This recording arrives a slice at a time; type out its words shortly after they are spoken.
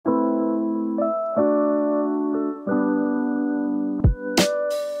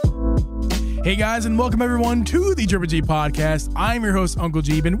Hey guys, and welcome everyone to the Uncle Geeb Podcast. I'm your host, Uncle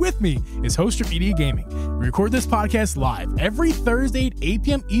Geeb, and with me is Host of Media Gaming. We record this podcast live every Thursday at 8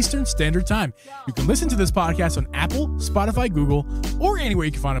 p.m. Eastern Standard Time. You can listen to this podcast on Apple, Spotify, Google, or anywhere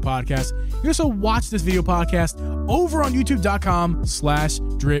you can find a podcast. You can also watch this video podcast over on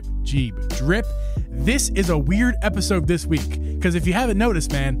youtube.com/DripGeeb. Drip, this is a weird episode this week, because if you haven't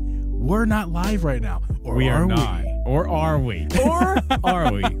noticed, man, we're not live right now. Or we are are not. we? Or are we? Or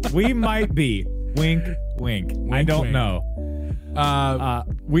are we? We might be. Wink, wink. I don't wink. know.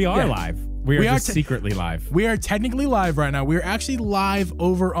 We are yeah. live. We are just secretly live. We are technically live right now. We're actually live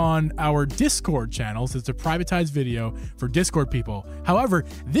over on our Discord channels. It's a privatized video for Discord people. However,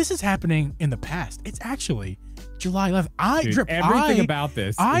 this is happening in the past. It's actually July 11th. Everything about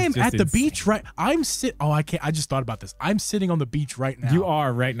this. I am just at the insane. beach right. I can't. I just thought about this. I'm sitting on the beach right now. You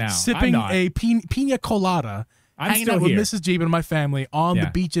are right now. Sipping I'm not. a pina colada. I'm hanging still out with here. Mrs. Geeb and my family on the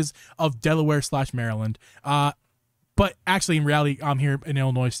beaches of Delaware/Maryland. But actually, in reality, I'm here in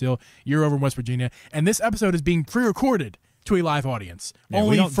Illinois still. You're over in West Virginia. And this episode is being pre-recorded to a live audience.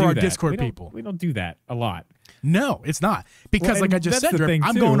 Only for our Discord people. We don't do that a lot. No, it's not. Because like I just said, Drip,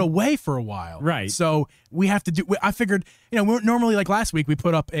 I'm going away for a while. Right. So we have to do, I figured, we're normally like last week, we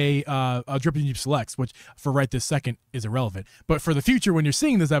put up a Drip and Geeb Selects, which for right this second is irrelevant. But for the future, when you're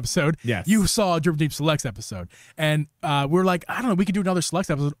seeing this episode, yes, you saw a Drip and Geeb Selects episode. And we're like, I don't know, we could do another Selects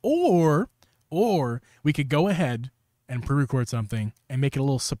episode, or we could go ahead and pre-record something and make it a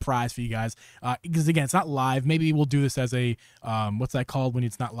little surprise for you guys. Because again, it's not live. Maybe we'll do this as a, what's that called when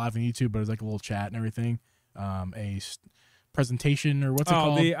it's not live on YouTube, but it's like a little chat and everything. Presentation, or what's it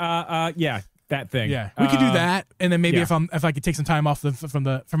called? That thing. Yeah, we could do that, and then maybe if I could take some time off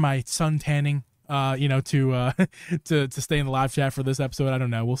from my sun tanning, to stay in the live chat for this episode. I don't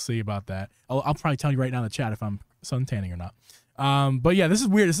know. We'll see about that. I'll probably tell you right now in the chat if I'm sun tanning or not. But yeah, this is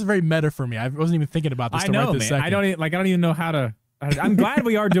weird. This is very meta for me. I wasn't even thinking about this. I know, right this man. second. I don't even know how to. I'm glad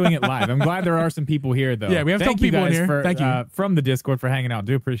we are doing it live. I'm glad there are some people here, though. Yeah, we have some people in here. Thank you from the Discord for hanging out.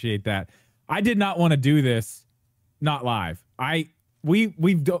 Do appreciate that. I did not want to do this not live. We've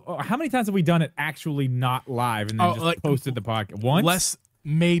how many times have we done it actually not live and then just posted the podcast? Once? Less,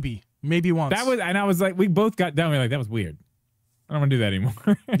 maybe once. I was like, we both got done. We were like, that was weird. I don't want to do that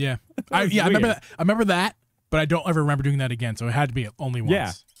anymore. Yeah. I remember that, but I don't ever remember doing that again. So it had to be only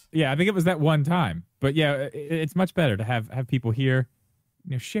once. Yeah. I think it was that one time. But yeah, it's much better to have people here,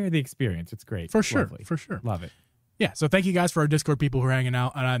 share the experience. It's great. For sure. Lovely. For sure. Love it. Yeah. So thank you guys for our Discord people who are hanging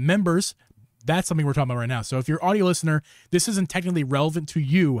out. And members, that's something we're talking about right now. So if you're an audio listener, this isn't technically relevant to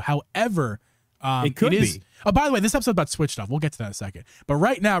you. However, it could be. Oh, by the way, this episode's about Switch stuff. We'll get to that in a second. But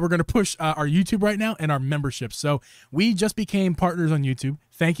right now, we're going to push our YouTube right now and our memberships. So we just became partners on YouTube.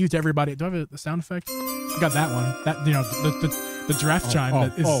 Thank you to everybody. Do I have a sound effect? I got that one. That the giraffe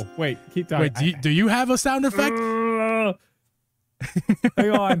chime. Wait, keep talking. Wait, do you have a sound effect?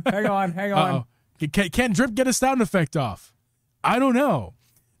 Hang on. Uh-oh. Can Drip get a sound effect off? I don't know.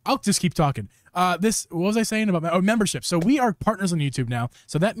 I'll just keep talking. What was I saying about membership? So we are partners on YouTube now.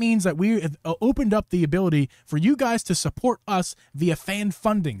 So that means that we have opened up the ability for you guys to support us via fan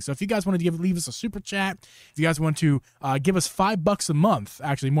funding. So if you guys want to leave us a super chat, if you guys want to give us $5 a month,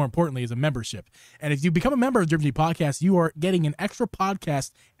 actually more importantly, is a membership. And if you become a member of Drip and Geeb Podcast, you are getting an extra podcast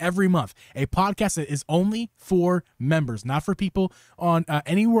every month. A podcast that is only for members, not for people on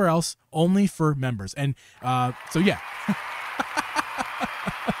anywhere else, only for members. And so yeah.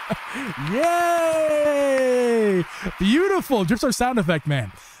 Yay! Beautiful. Drip's our sound effect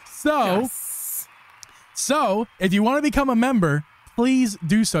man. So if you want to become a member, please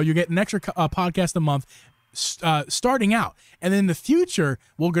do so. You get an extra podcast a month starting out, and then in the future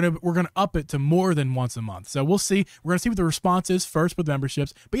we're gonna up it to more than once a month. So we'll see. We're gonna see what the response is first with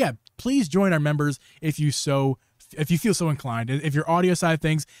memberships. But yeah, please join our members if you feel so inclined. If your audio side of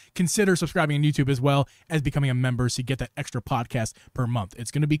things, consider subscribing on YouTube as well as becoming a member so you get that extra podcast per month.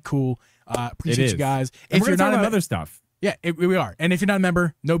 It's going to be cool. Appreciate you guys. And if you're not other stuff. Yeah, we are. And if you're not a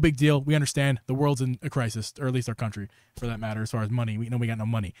member, no big deal. We understand the world's in a crisis, or at least our country for that matter, as far as money. We know we got no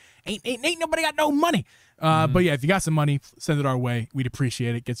money. Ain't nobody got no money. But yeah, if you got some money, send it our way. We'd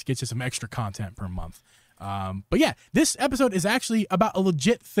appreciate it. Gets you some extra content per month. But yeah, this episode is actually about a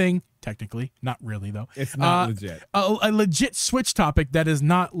legit thing. Technically, not really though. It's not legit. A legit Switch topic that is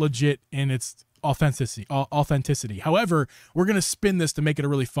not legit in its authenticity. However, we're gonna spin this to make it a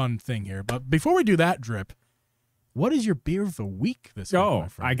really fun thing here. But before we do that, Drip, what is your beer of the week this week? Oh,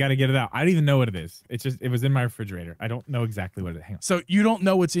 I got to get it out. I don't even know what it is. It was in my refrigerator. I don't know exactly what it is. Hang on. So you don't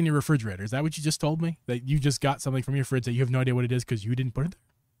know what's in your refrigerator. Is that what you just told me? That you just got something from your fridge that you have no idea what it is because you didn't put it there?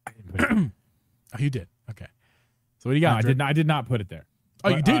 I didn't put it there. Oh, you did. Okay. So what do you got? No, I did not put it there. Oh,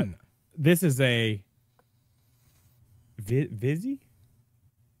 you didn't? This is a Vizzy?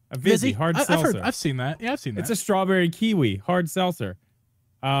 A Vizzy hard seltzer. I've seen that. Yeah, I've seen that. It's a strawberry kiwi hard seltzer.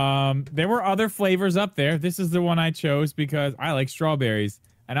 There were other flavors up there. This is the one I chose because I like strawberries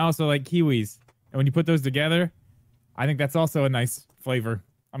and I also like kiwis. And when you put those together, I think that's also a nice flavor.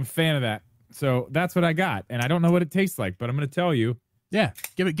 I'm a fan of that. So that's what I got. And I don't know what it tastes like, but I'm going to tell you. Yeah,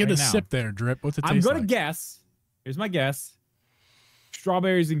 give it a sip there, Drip. What's it taste like? I'm going to guess. Here's my guess.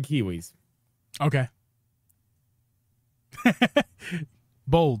 Strawberries and kiwis. Okay.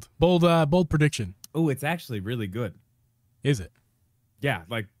 Bold prediction. Oh, it's actually really good. Is it? Yeah,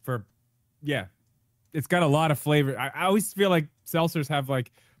 it's got a lot of flavor. I always feel like seltzers have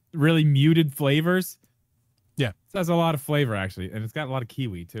like really muted flavors. Yeah. It has a lot of flavor actually, and it's got a lot of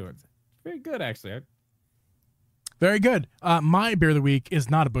kiwi too. It's very good actually. Very good. My beer of the week is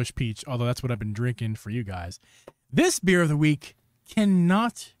not a Bush Peach, although that's what I've been drinking for you guys. This beer of the week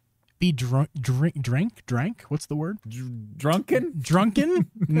cannot be drank. What's the word? Drunken?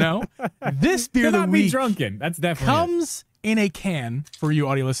 No. This beer of the week be drunken. That's definitely comes in a can for you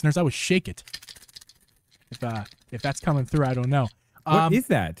audio listeners. I would shake it. If that's coming through, I don't know. What is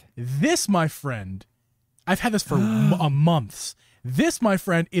that? This, my friend, I've had this for months. This, my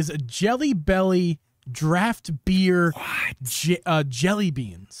friend, is a Jelly Belly draft beer jelly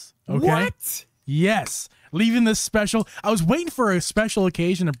beans. Okay? What? Yes. Leaving this special. I was waiting for a special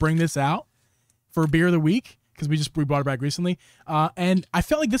occasion to bring this out for beer of the week because we brought it back recently. And I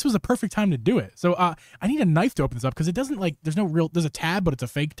felt like this was a perfect time to do it. So I need a knife to open this up because it doesn't there's a tab, but it's a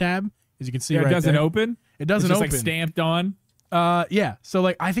fake tab, as you can see right there. It doesn't open? It doesn't open. It's just like stamped on? Yeah. So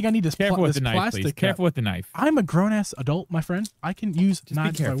like I think I need this Careful with this the knife, plastic. please. Careful with the knife. I'm a grown-ass adult, my friend. I can use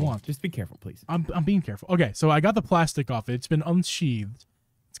knives if I want. Just be careful, please. I'm being careful. Okay, so I got the plastic off it. It's been unsheathed.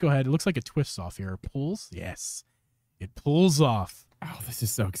 Let's go ahead. It looks like it twists off here. It pulls. Yes. It pulls off. Oh, this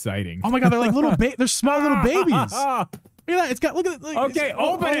is so exciting. Oh my god, they're like little they're small little babies. Look at that. It's got look at it. Like, okay,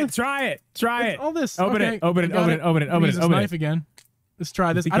 open it. Try it. Try it. All this. Open okay, it. Open it. Open it. Open it. Open it. Open Knife again. Let's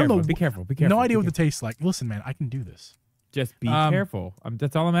try this. Be I don't careful, know. Be careful. Be careful. No idea what it tastes like. Listen, man, I can do this. Just be careful.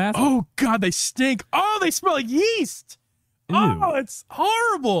 That's all I'm asking. Oh god, they stink. Oh, they smell like yeast. Ew. Oh, it's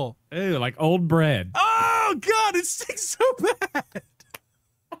horrible. Ew, like old bread. Oh god, it stinks so bad.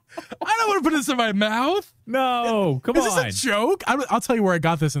 I don't want to put this in my mouth. No, come on. Is this a joke? I'll tell you where I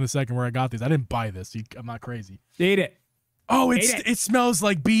got this in a second. Where I got these, I didn't buy this. I'm not crazy. Eat it. Oh, it smells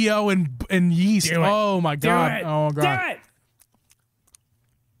like BO and yeast. Oh my god. Oh god. Do it.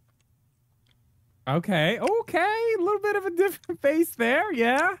 Okay. A little bit of a different face there.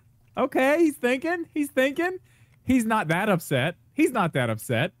 Yeah. Okay. He's thinking. He's not that upset. He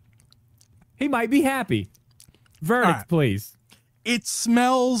might be happy. Verdict, right. Please. It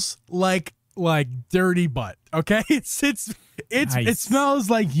smells like dirty butt. Okay. Nice. It smells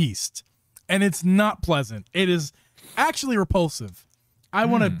like yeast, and it's not pleasant. It is actually repulsive.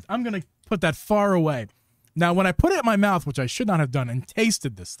 I'm gonna put that far away. Now, when I put it in my mouth, which I should not have done, and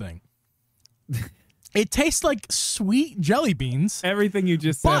tasted this thing, it tastes like sweet jelly beans. Everything you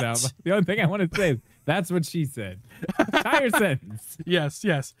just said, Alba. The only thing I want to say is that's what she said. Entire sentence.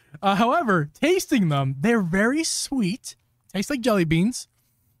 Yes. However, tasting them, they're very sweet. Taste like jelly beans.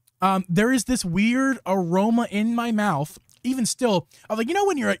 There is this weird aroma in my mouth. Even still, I was like,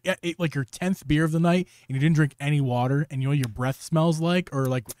 when you're at like your 10th beer of the night and you didn't drink any water and your breath smells like, or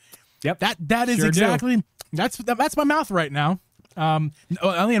like, yep, that is sure exactly that's my mouth right now. I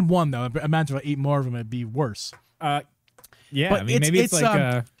only had one though. Imagine if I ate more of them, it'd be worse. Yeah, but I mean, maybe it's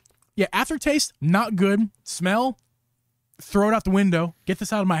like yeah, aftertaste not good. Smell, throw it out the window. Get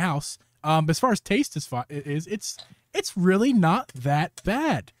this out of my house. But as far as taste it's really not that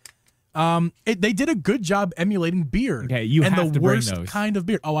bad. They did a good job emulating beer. Okay, you and have the to bring worst those. kind of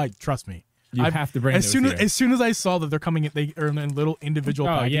beer. Oh, trust me. You have to bring as those soon here. as soon as I saw that they're coming in, they are in little individual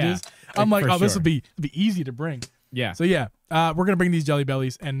packages. Yeah. I'm like, For this sure. will be easy to bring. Yeah. So yeah, we're gonna bring these jelly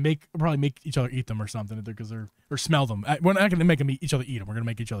bellies and probably make each other eat them or something because or smell them. We're not gonna make each other eat them. We're gonna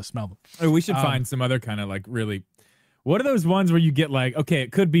make each other smell them. Oh, we should find some other kind of like really. What are those ones where you get like, okay,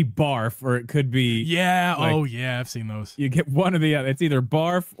 it could be barf or it could be I've seen those. You get one or the other. It's either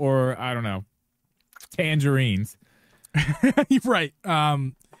barf or I don't know, tangerines. Right.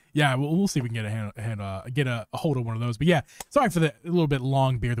 Yeah, we'll see if we can get a hold of one of those. But yeah, sorry for the little bit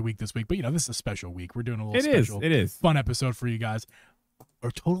long beer of the week this week. But this is a special week. We're doing a little It is fun episode for you guys. Or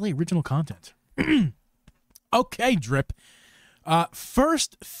totally original content. Okay, Drip.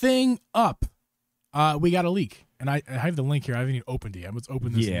 First thing up, we got a leak. And I have the link here. I haven't even opened it yet. Let's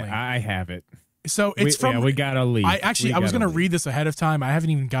open this link. Yeah, I have it. So it's we got a leak. I was going to read this ahead of time. I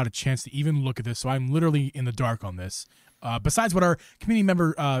haven't even got a chance to even look at this. So I'm literally in the dark on this. Besides what our community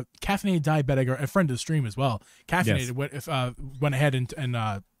member, Caffeinated Diabetic, a friend of the stream as well, Caffeinated went ahead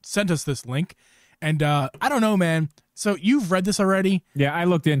and sent us this link. And I don't know, man. So you've read this already? Yeah, I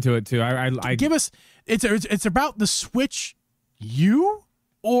looked into it too. I give us. It's about the Switch U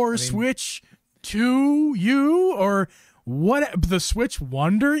or Switch 2U or what? The Switch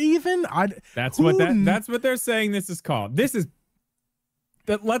Wonder even? That's what they're saying. This is called. This is.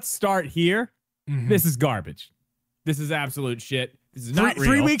 Let's start here. Mm-hmm. This is garbage. This is absolute shit. This is not real.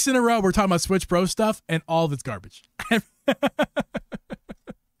 3 weeks in a row, we're talking about Switch Pro stuff, and all of it's garbage.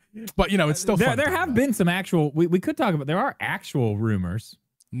 But it's still fun. There have been some actual. We could talk about. There are actual rumors.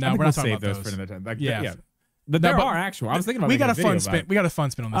 No, we're not talking about those for another time. Yeah. But there are actual. I was thinking about. We got a fun spin. We got a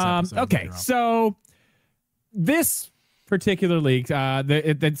fun spin on this episode. Okay, so this particular leak,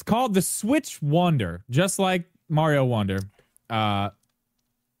 it's called the Switch Wonder, just like Mario Wonder,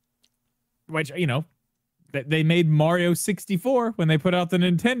 which they made Mario 64 when they put out the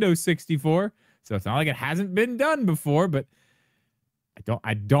Nintendo 64, so it's not like it hasn't been done before, but.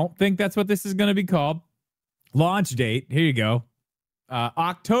 I don't think that's what this is going to be called. Launch date, here you go.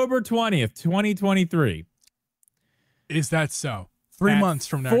 October 20th, 2023. Is that so? 3 months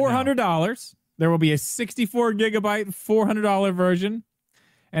from now. $400. There will be a 64 gigabyte $400 version,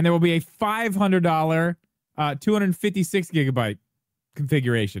 and there will be a $500 256 gigabyte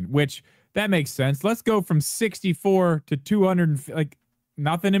configuration, which that makes sense. Let's go from 64 to 200, like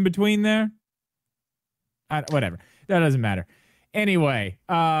nothing in between there. Whatever. That doesn't matter. Anyway,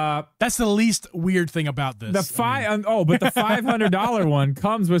 that's the least weird thing about this. But the $500 one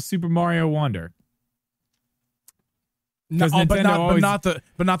comes with Super Mario Wonder. No, but not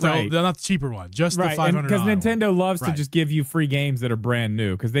the cheaper one. Just the $500. Because Nintendo loves to just give you free games that are brand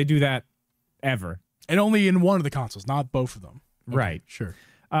new, because they do that ever, and only in one of the consoles, not both of them. Okay, right? Sure.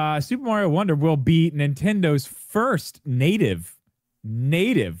 Super Mario Wonder will be Nintendo's first native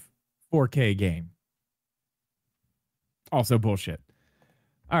 4K game. Also bullshit.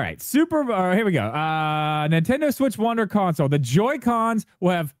 All right, here we go. Nintendo Switch Wonder console. The Joy-Cons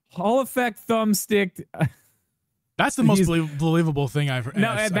will have Hall effect thumbstick. That's the most believable thing I've heard.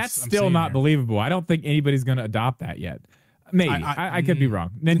 No, that's still not believable. I don't think anybody's going to adopt that yet. Maybe. I could be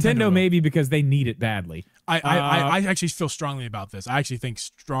wrong. Nintendo maybe, because they need it badly. I actually feel strongly about this. I actually think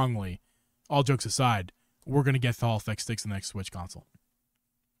strongly, all jokes aside, we're going to get the Hall effect sticks in the next Switch console.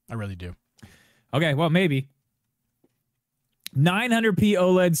 I really do. Okay, well, maybe. 900p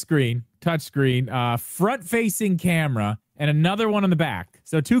OLED screen, touchscreen, front-facing camera, and another one on the back.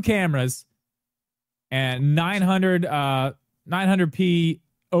 So 2 cameras and 900p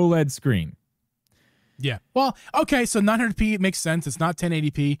OLED screen. Yeah. Well, okay, so 900p makes sense. It's not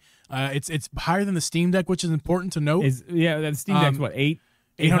 1080p. It's higher than the Steam Deck, which is important to note. The Steam Deck's what,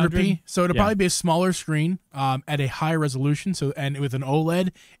 800p, so it'll probably be a smaller screen at a higher resolution. So, and with an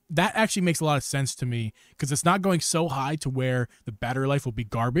OLED, that actually makes a lot of sense to me, because it's not going so high to where the battery life will be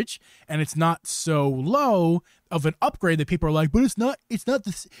garbage, and it's not so low of an upgrade that people are like, but it's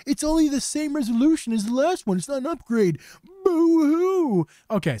only the same resolution as the last one. It's not an upgrade. Boo-hoo.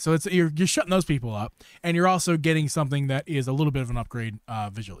 Okay, so you're shutting those people up, and you're also getting something that is a little bit of an upgrade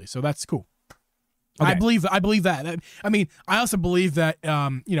visually. So that's cool. Okay. I believe that. I mean, I also believe that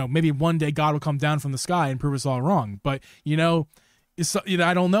maybe one day God will come down from the sky and prove us all wrong. But I don't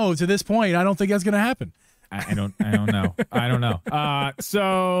know. To this point, I don't think that's going to happen. I don't know. I don't know.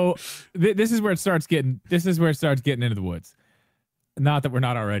 So this is where it starts getting. This is where it starts getting into the woods. Not that we're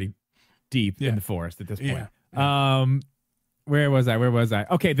not already deep in the forest at this point. Yeah. Where was I?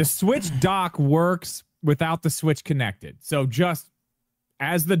 Okay, the Switch dock works without the Switch connected. So just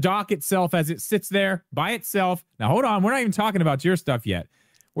as the dock itself, as it sits there by itself. Now, hold on. We're not even talking about your stuff yet.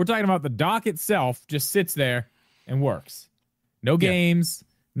 We're talking about the dock itself just sits there and works. No games,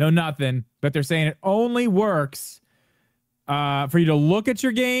 no nothing. But they're saying it only works for you to look at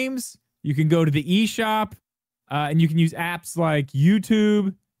your games. You can go to the eShop, and you can use apps like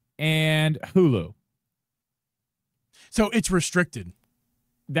YouTube and Hulu. So it's restricted.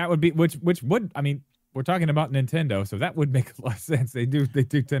 That would be, which would, I mean, we're talking about Nintendo, so that would make a lot of sense. They do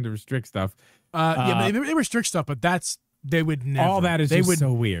tend to restrict stuff. But they restrict stuff, but they would never. All that is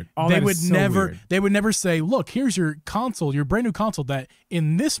so weird. They would never say, look, here's your console, your brand new console that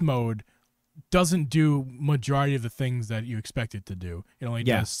in this mode doesn't do majority of the things that you expect it to do. It only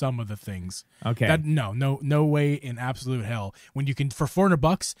does some of the things. Okay. No way in absolute hell. When you can, for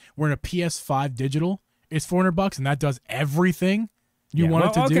 $400, we're in a PS5 digital. It's $400, and that does everything you want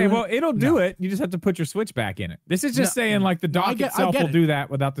it to do. Okay, well, it'll do it. You just have to put your Switch back in it. This is just saying, like, the dock itself will do that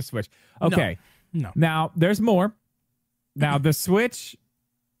without the Switch. Okay. No. Now, there's more. Now, the Switch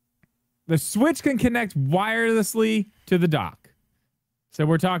the Switch can connect wirelessly to the dock. So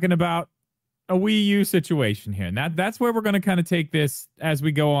we're talking about a Wii U situation here. And that's where we're going to kind of take this as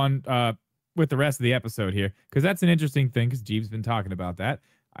we go on with the rest of the episode here, because that's an interesting thing, because Geeb's been talking about that.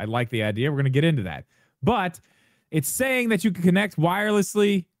 I like the idea. We're going to get into that. But it's saying that you can connect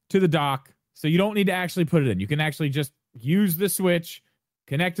wirelessly to the dock, so you don't need to actually put it in. You can actually just use the Switch,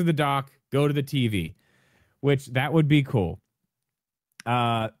 connect to the dock, go to the TV, which that would be cool.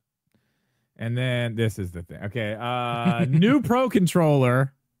 And then this is the thing. Okay. New Pro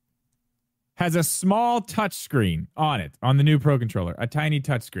Controller has a small touch screen on it, on the new Pro Controller, a tiny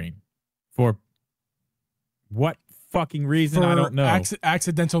touch screen. For what fucking reason? I don't know.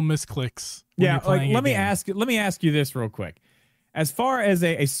 Accidental misclicks. Yeah, like let me ask you this real quick. As far as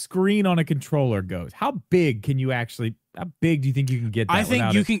a screen on a controller goes, how big do you think you can get that? I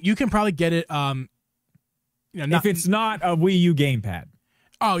think you can probably get it if it's not a Wii U gamepad.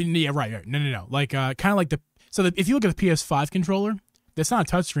 Oh, yeah, right. No. Like kind of like if you look at the PS5 controller, that's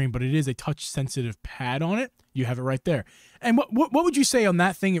not a touchscreen, but it is a touch-sensitive pad on it. You have it right there. And what would you say on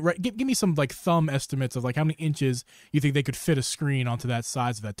that thing? Give me some like thumb estimates of like how many inches you think they could fit a screen onto that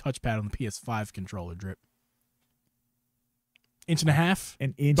size of that touchpad on the PS5 controller, Drip. Inch and a half?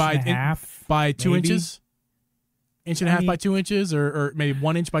 An inch and a half? By 2 maybe? inches? Inch and a half by 2 inches, or maybe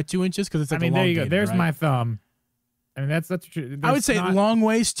 1 inch by 2 inches? Because it's like there you go. There's right? my thumb. I mean, that's true. I would say long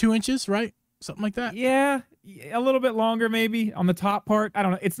waist, 2 inches, right? Something like that. Yeah, a little bit longer maybe on the top part. I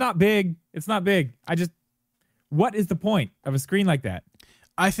don't know. It's not big. What is the point of a screen like that?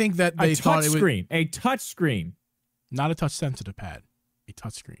 I think that they thought it was a touch screen, not a touch sensitive pad, a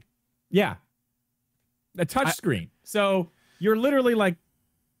touch screen. Yeah, a touch screen. So you're literally like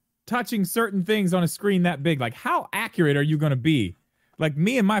touching certain things on a screen that big. Like, how accurate are you going to be? Like,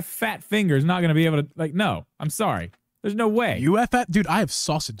 me and my fat fingers not going to be able to. Like, no, I'm sorry. There's no way. You have fat, dude. I have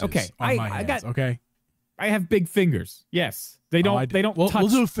sausages. Okay, on my hands. Okay. I have big fingers. Yes, they don't. They don't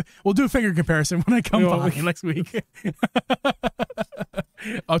touch. We'll do a finger comparison when I come by next week.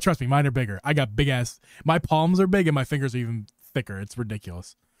 Oh, trust me, mine are bigger. I got big ass. My palms are big and my fingers are even thicker. It's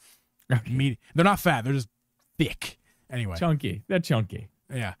ridiculous. They're not fat. They're just thick. Anyway, chunky. They're chunky.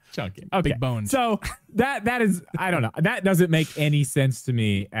 Yeah, chunky. Okay. Big bones. So that is, I don't know. That doesn't make any sense to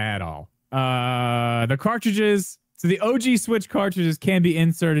me at all. The cartridges. So the OG Switch cartridges can be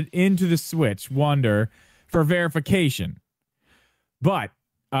inserted into the Switch Wonder for verification, but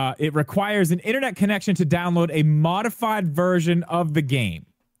it requires an internet connection to download a modified version of the game.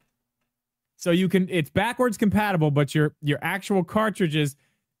 So it's backwards compatible, but your actual cartridges,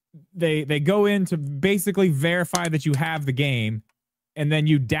 they go in to basically verify that you have the game, and then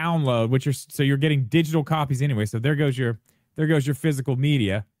you download, so you're getting digital copies anyway. So there goes your physical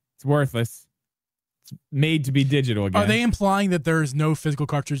media. It's worthless. Made to be digital again. Are they implying that there's no physical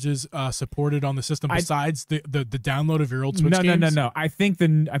cartridges supported on the system besides the download of your old Switch games? No. I think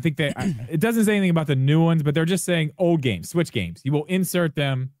it doesn't say anything about the new ones, but they're just saying old games, Switch games. You will insert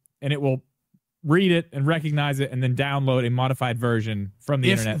them, and it will read it and recognize it, and then download a modified version from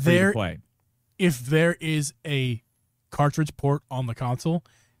the internet for you to play. If there is a cartridge port on the console,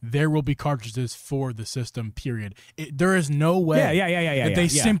 there will be cartridges for the system, period. There is no way that they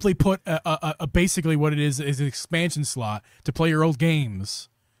simply put a basically what it is an expansion slot to play your old games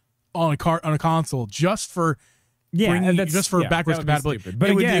on a console just for backwards compatibility.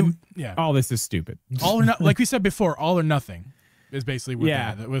 But again, all this is stupid. All or not, like we said before, all or nothing is basically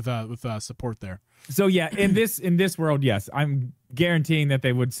with support there. So in this world, yes, I'm guaranteeing that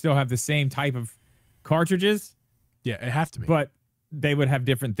they would still have the same type of cartridges. Yeah, it have to be. But they would have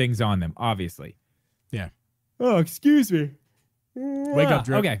different things on them, obviously. Yeah. Oh, excuse me. Wake up,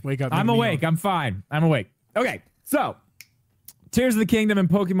 Drip. Okay. Wake up. I'm awake. I'm fine. I'm awake. Okay. So, Tears of the Kingdom and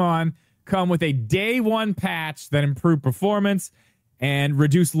Pokemon come with a day one patch that improved performance and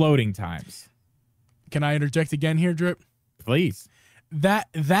reduced loading times. Can I interject again here, Drip? Please. That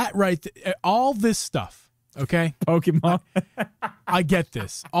right, all this stuff. Okay, Pokemon. I get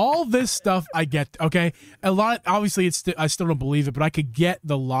this. All this stuff, I get. Okay, a lot. Obviously, I still don't believe it, but I could get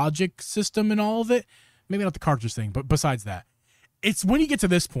the logic system and all of it. Maybe not the cartridge thing, but besides that, it's when you get to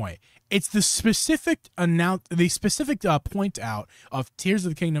this point, it's the specific point out of Tears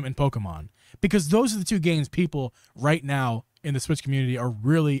of the Kingdom and Pokemon, because those are the two games people right now in the Switch community are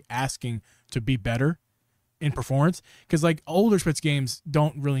really asking to be better in performance, because like older Switch games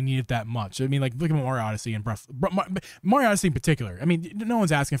don't really need it that much. I mean, like look at Mario Odyssey and Mario Odyssey in particular. I mean, no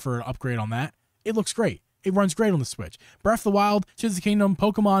one's asking for an upgrade on that. It looks great. It runs great on the Switch. Breath of the Wild, Tears of the Kingdom,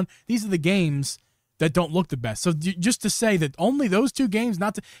 Pokemon, these are the games that don't look the best. So just to say that only those two games,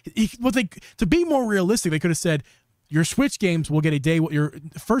 to be more realistic, they could have said your Switch games will get your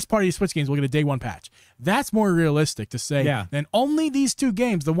first party Switch games will get a day one patch. That's more realistic to say than only these 2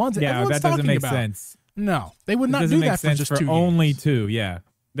 games, the ones that everyone's that doesn't talking make about. Sense. No, they would not do that for just 2 games. Only 2, yeah.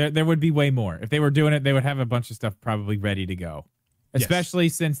 There would be way more. If they were doing it, they would have a bunch of stuff probably ready to go. Especially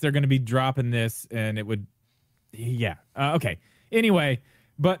since they're going to be dropping this, and it would, okay. Anyway,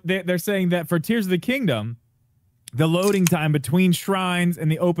 but they're saying that for Tears of the Kingdom, the loading time between shrines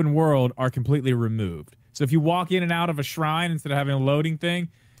and the open world are completely removed. So if you walk in and out of a shrine instead of having a loading thing,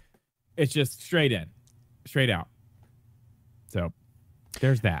 it's just straight in, straight out. So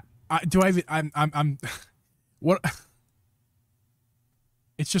there's that. I'm what?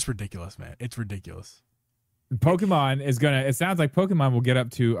 It's just ridiculous, man. It's ridiculous. Pokemon is gonna. It sounds like Pokemon will get up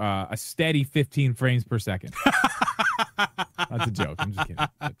to a steady 15 frames per second. That's a joke. I'm just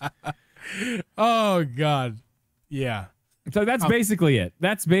kidding. Oh God, yeah. So that's basically it.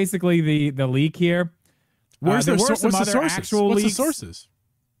 That's basically the leak here. What's the sources? What's leaks. The sources?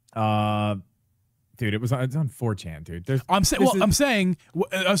 Dude, it's on 4chan, dude. I'm saying.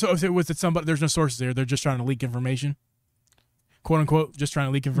 So was it somebody? There's no sources there. They're just trying to leak information, quote unquote, just trying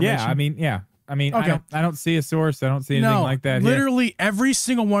to leak information. Yeah, I mean, okay. I don't see a source. I don't see anything like that. Literally every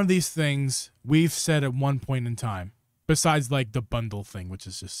single one of these things we've said at one point in time, besides like the bundle thing, which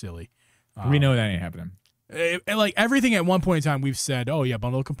is just silly. We know that ain't happening. Like everything at one point in time, we've said, "Oh yeah,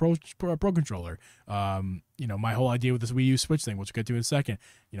 bundle pro controller." My whole idea with this Wii U Switch thing, which we'll get to in a second.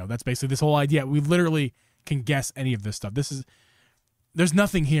 That's basically this whole idea. We literally can guess any of this stuff. There's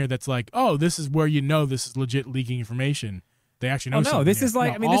nothing here that's like, "Oh, this is where this is legit leaking information." They actually know. Oh no, this here. is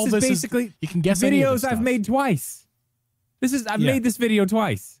like this is basically you can guess videos I've made twice. I've made this video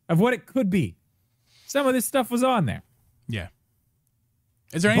twice of what it could be. Some of this stuff was on there. Yeah.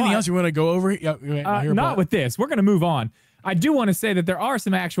 Is there anything else you want to go over? Not with this. We're going to move on. I do want to say that there are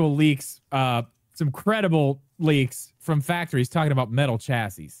some actual leaks, some credible leaks from factories talking about metal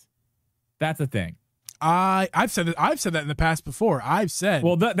chassis. That's a thing. I've said that in the past before. I've said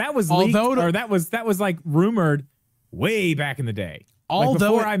that was leaked, or that was like rumored way back in the day.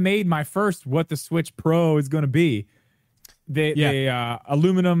 Before I made my first what the Switch Pro is going to be. The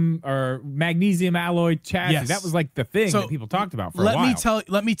aluminum or magnesium alloy chassis. Yes. That was like the thing that people talked about for a while.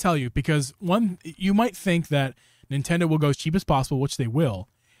 Let me tell you, because you might think that Nintendo will go as cheap as possible, which they will,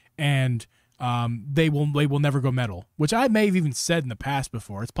 and they will never go metal, which I may have even said in the past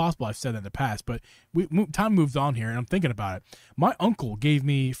before. It's possible I've said that in the past, but time moved on here, and I'm thinking about it. My uncle gave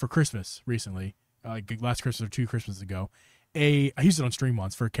me for Christmas recently, like last Christmas or 2 Christmases ago, I used it on stream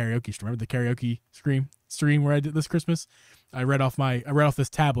once for a karaoke stream. Remember the karaoke stream where I did this Christmas? I read off this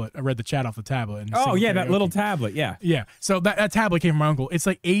tablet. I read the chat off the tablet. And that little tablet. Yeah. Yeah. So that tablet came from my uncle. It's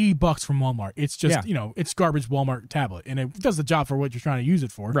like $80 from Walmart. It's just, it's garbage Walmart tablet, and it does the job for what you're trying to use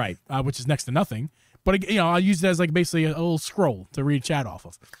it for. Right. Which is next to nothing. But I use it as like basically a little scroll to read chat off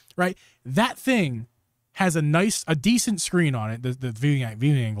of. Right. That thing has a decent screen on it. The viewing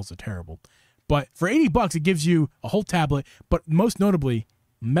angles are terrible. But for $80, it gives you a whole tablet, but most notably,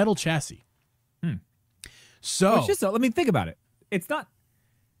 metal chassis. So think about it. It's not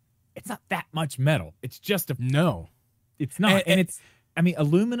that much metal. It's just no. It's not, and it's.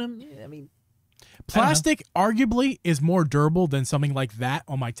 Aluminum. Plastic arguably is more durable than something like that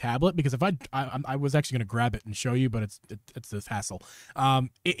on my tablet, because if I was actually going to grab it and show you, but it's this hassle.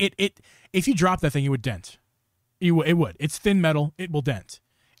 If you drop that thing, it would dent. It would. It's thin metal. It will dent.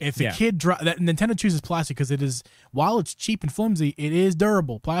 If a kid that Nintendo chooses plastic because it is, while it's cheap and flimsy, it is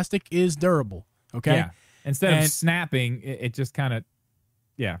durable. Plastic is durable. Okay. Yeah. Instead of snapping, it just kind of,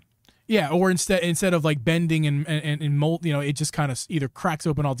 yeah. Or instead of like bending and mold, it just kind of either cracks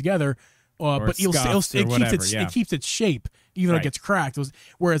open altogether, but it keeps its shape even though it gets cracked.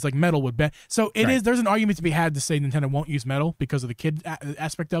 Whereas like metal would bend. So there's an argument to be had to say Nintendo won't use metal because of the kid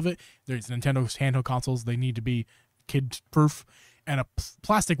aspect of it. There's Nintendo's handheld consoles; they need to be kid proof. And a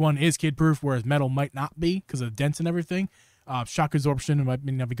plastic one is kid-proof, whereas metal might not be because of the dents and everything. Shock absorption might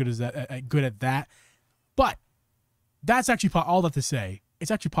not be good at that. But that's actually all that to say.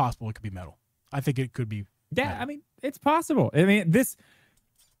 It's actually possible it could be metal. I think it could be. Yeah, metal. It's possible.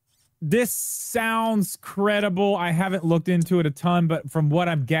 This sounds credible. I haven't looked into it a ton, but from what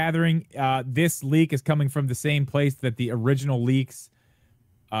I'm gathering, this leak is coming from the same place that the original leaks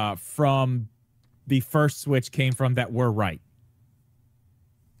from the first Switch came from that were right.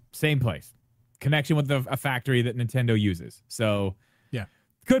 Same place. Connection with a factory that Nintendo uses. So,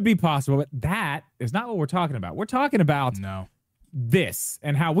 could be possible, but that is not what we're talking about. We're talking about this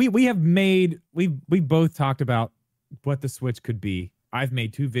and how we both talked about what the Switch could be. I've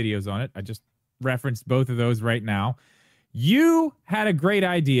made 2 videos on it. I just referenced both of those right now. You had a great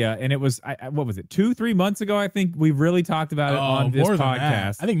idea, and it was, what was it, 2-3 months ago? I think we really talked about it on this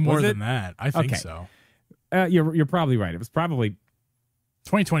podcast. I think more than that. I think so. You're probably right. It was probably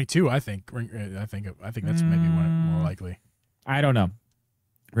 2022. I think that's maybe more likely. I don't know.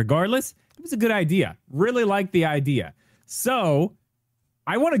 Regardless, it was a good idea. Really liked the idea. So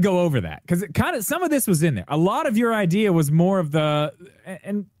I want to go over that because some of this was in there. A lot of your idea was more of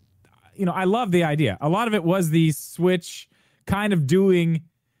and I love the idea. A lot of it was the Switch kind of doing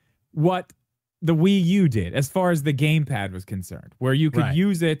what the Wii U did as far as the gamepad was concerned, where you could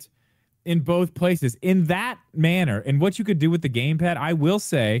use it in both places in that manner. And what you could do with the gamepad, I will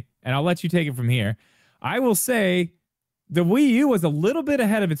say, and I'll let you take it from here, I will say the Wii U was a little bit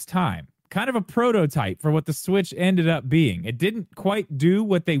ahead of its time, kind of a prototype for what the Switch ended up being. It didn't quite do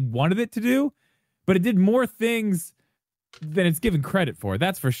what they wanted it to do, but it did more things than it's given credit for.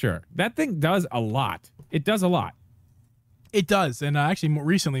 That's for sure. That thing does a lot. It does a lot. It does. And actually, more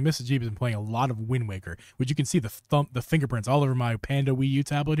recently, Mrs. Geeb has been playing a lot of Wind Waker, which you can see the fingerprints all over my Panda Wii U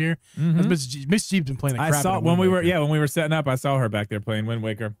tablet here. Mm-hmm. Mrs. Geeb's been playing the crap out of Wind Waker. When we were setting up, I saw her back there playing Wind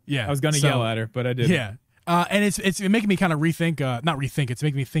Waker. Yeah. I was going to yell at her, but I didn't. Yeah. And it's making me kind of rethink, it's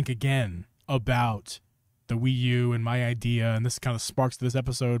making me think again about the Wii U and my idea, and this kind of sparks to this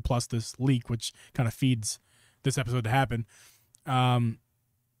episode, plus this leak, which kind of feeds this episode to happen.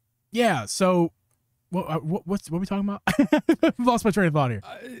 Yeah, so what are we talking about? I've lost my train of thought here.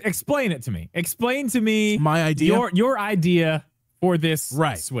 Explain it to me. Explain to me my idea. Your idea for this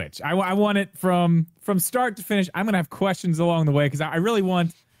Switch. I want it from start to finish. I'm going to have questions along the way because I really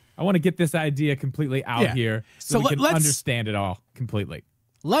want to get this idea completely out here so we can understand it all completely.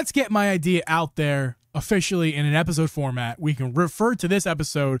 Let's get my idea out there officially in an episode format. We can refer to this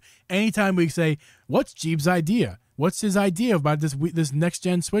episode anytime we say, what's Geeb's idea? What's his idea about this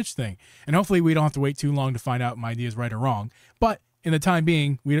next-gen Switch thing? And hopefully we don't have to wait too long to find out my idea is right or wrong. But in the time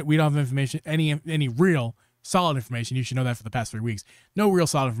being, we don't have information, any real solid information. You should know that for the past 3 weeks. No real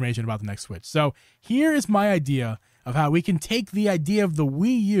solid information about the next Switch. So here is my idea of how we can take the idea of the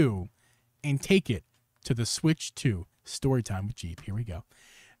Wii U and take it to the Switch 2. Story time with Geeb. Here we go.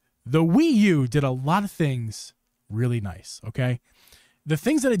 The Wii U did a lot of things really nice, okay? The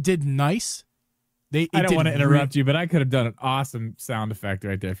things that it did nice, I don't want to interrupt you, but I could have done an awesome sound effect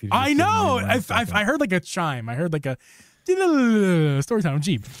right there. If you I know. I heard like a chime. I heard like a story time with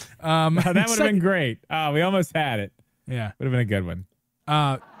Geeb. That would have been great. We almost had it. Yeah. Would have been a good one.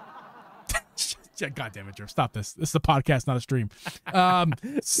 God damn it, Drip. Stop this. This is a podcast, not a stream.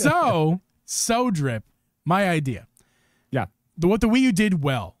 So Drip, my idea. Yeah. What the Wii U did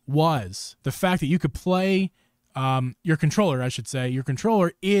well was the fact that you could play your controller, I should say. Your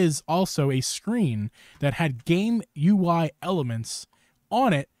controller is also a screen that had game UI elements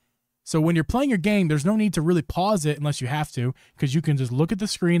on it. So when you're playing your game, there's no need to really pause it unless you have to, because you can just look at the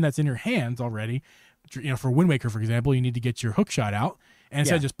screen that's in your hands already. For Wind Waker, for example, you need to get your hook shot out, and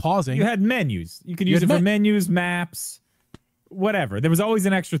instead of just pausing, you had menus. You could use it for menus, maps, whatever. There was always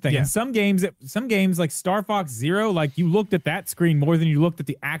an extra thing. Yeah. And some games like Star Fox Zero, like you looked at that screen more than you looked at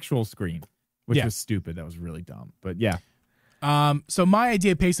the actual screen, which was stupid. That was really dumb. But yeah. So my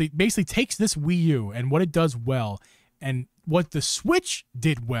idea basically takes this Wii U and what it does well, and what the Switch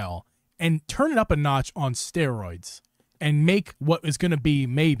did well, and turn it up a notch on steroids, and make what is going to be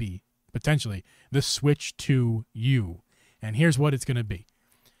maybe potentially the Switch 2 U. And here's what it's going to be.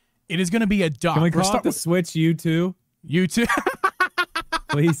 It is going to be a dock. Can we call it the Switch U2? U2.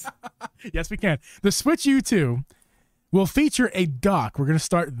 Please. Yes, we can. The Switch U2 will feature a dock. We're going to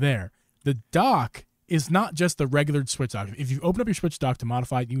start there. The dock is not just the regular Switch dock. If you open up your Switch dock to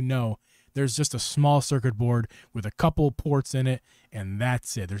modify it, you know there's just a small circuit board with a couple ports in it, and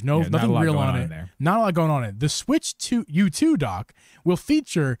that's it. There's nothing real on it. Not a lot going on in it. The Switch U2 dock will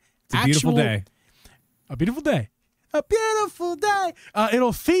feature a beautiful day. A beautiful day. A beautiful day.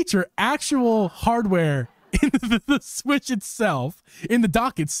 It'll feature actual hardware in the Switch itself, in the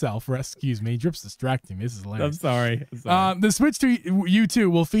dock itself. Excuse me, Drip's distracting me. This is hilarious. I'm sorry. The Switch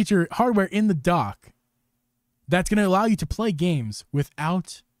U2 will feature hardware in the dock that's going to allow you to play games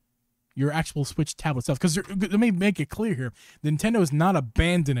without your actual Switch tablet itself. Because let me make it clear here: Nintendo is not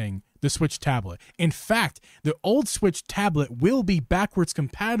abandoning the Switch tablet. In fact, the old Switch tablet will be backwards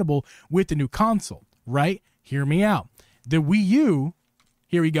compatible with the new console. Right? Hear me out. The Wii U,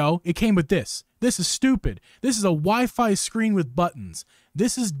 here we go. It came with this. This is stupid. This is a Wi-Fi screen with buttons.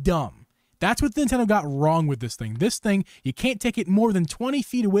 This is dumb. That's what Nintendo got wrong with this thing. This thing, you can't take it more than 20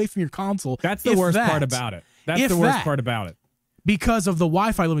 feet away from your console. That's the worst part about it. That's the worst part about it. because of the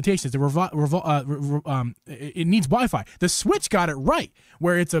Wi-Fi limitations. It needs Wi-Fi. The Switch got it right,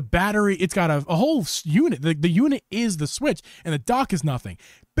 where it's a battery. It's got a whole unit. The unit is the Switch, and the dock is nothing.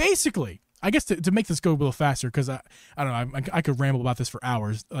 Basically, I guess to make this go a little faster, because I don't know, I could ramble about this for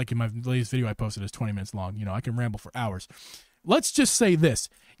hours. Like in my latest video I posted is 20 minutes long. I can ramble for hours. Let's just say this: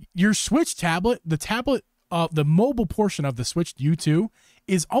 your Switch tablet, the mobile portion of the Switch U2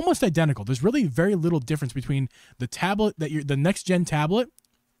 is almost identical. There's really very little difference between the tablet the next gen tablet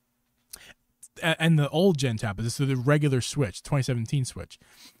and the old gen tablet. This is the regular Switch, 2017 Switch.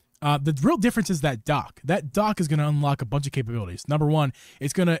 The real difference is that dock. That dock is going to unlock a bunch of capabilities. Number one,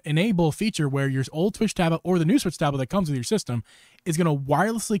 it's going to enable a feature where your old Switch tablet or the new Switch tablet that comes with your system is going to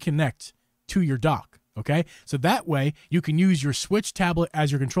wirelessly connect to your dock. Okay, so that way you can use your Switch tablet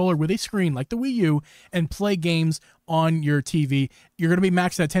as your controller with a screen like the Wii U and play games on your TV. You're going to be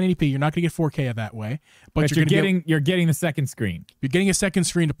maxed at 1080p. You're not going to get 4K that way, but you're getting the second screen. You're getting a second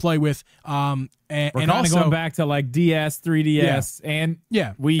screen to play with. And also going back to like DS, 3DS, and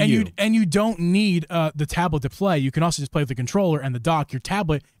Wii U. And you don't need the tablet to play. You can also just play with the controller and the dock. Your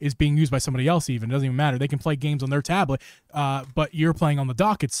tablet is being used by somebody else. Even it doesn't even matter. They can play games on their tablet, but you're playing on the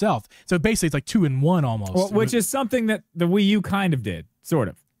dock itself. So basically, it's like 2-in-1 almost. Well, which is something that the Wii U kind of did, sort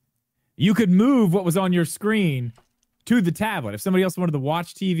of. You could move what was on your screen to the tablet. If somebody else wanted to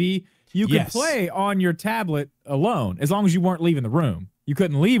watch TV, you could play on your tablet alone, as long as you weren't leaving the room. You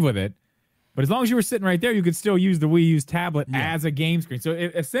couldn't leave with it, but as long as you were sitting right there, you could still use the Wii U's tablet as a game screen. So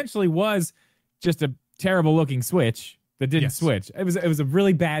it essentially was just a terrible-looking Switch that didn't switch. It was a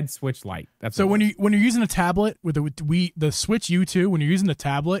really bad Switch Lite. That's so when you're using a tablet with the Switch U2, when you're using the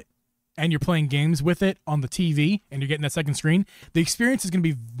tablet and you're playing games with it on the TV and you're getting that second screen, the experience is going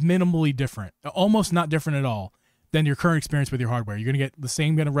to be minimally different, almost not different at all than your current experience with your hardware. You're going to get the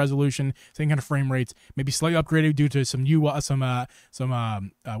same kind of resolution, same kind of frame rates, maybe slightly upgraded due to some what's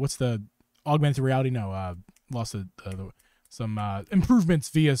the augmented reality? No, lost some improvements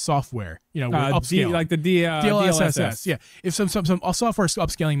via software. Upscale like the DLSS. Yeah, if some software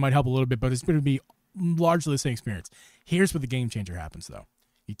upscaling might help a little bit, but it's going to be largely the same experience. Here's where the game changer happens, though.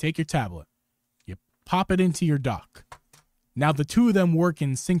 You take your tablet, you pop it into your dock. Now the two of them work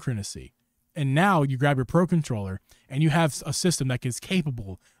in synchronicity. And now you grab your Pro Controller and you have a system that is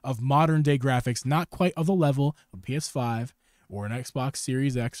capable of modern day graphics, not quite of the level of PS5 or an Xbox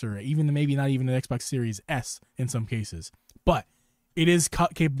Series X or even maybe not even an Xbox Series S in some cases. But it is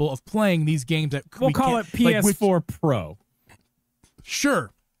capable of playing these games that we'll call it PS4 Pro.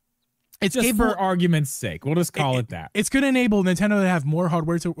 Sure. It's just for argument's sake. We'll just call it that. It's going to enable Nintendo to have more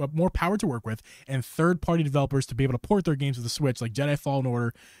hardware, more power to work with, and third-party developers to be able to port their games to the Switch, like Jedi Fallen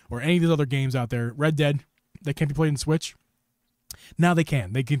Order or any of these other games out there. Red Dead, that can't be played in Switch. Now they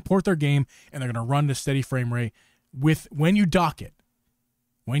can. They can port their game, and they're going to run at a steady frame rate when you dock it.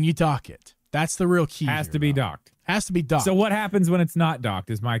 When you dock it. That's the real key. Has to be docked. Has to be docked. So what happens when it's not docked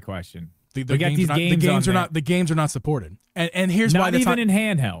is my question. The games are not supported, and here's why that's not even in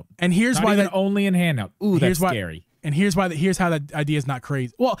handheld. And here's not why even only in handheld. Ooh, that's scary. And here's how that idea is not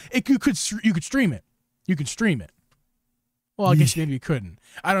crazy. Well, you could stream it. You could stream it. Well, I guess maybe you couldn't.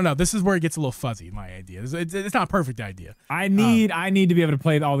 I don't know. This is where it gets a little fuzzy. My idea. It's not a perfect idea. I need to be able to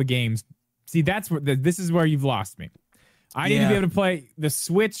play all the games. See, that's where this is where you've lost me. I need to be able to play. The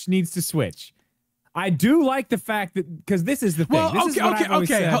Switch needs to switch. I do like the fact that, because this is the thing.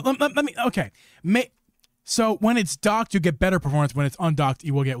 So when it's docked, you get better performance. When it's undocked,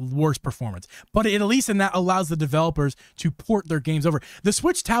 you will get worse performance. But at least in that allows the developers to port their games over. The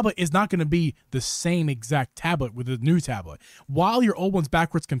Switch tablet is not going to be the same exact tablet with the new tablet. While your old one's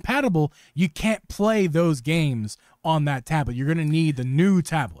backwards compatible, you can't play those games on that tablet. You're going to need the new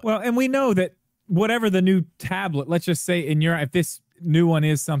tablet. Well, and we know that whatever the new tablet, let's just say if this new one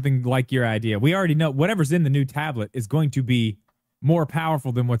is something like your idea, we already know whatever's in the new tablet is going to be more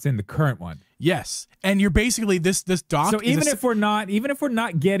powerful than what's in the current one. Yes, and you're basically this dock. So even if we're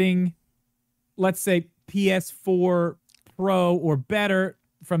not getting, let's say, PS4 Pro or better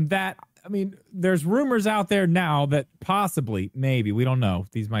from that, I mean, there's rumors out there now that possibly, maybe, we don't know,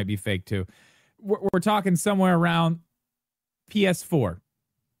 these might be fake too. We're talking somewhere around PS4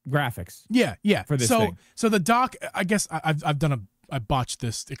 graphics. Yeah. For this thing. So the dock, I guess I botched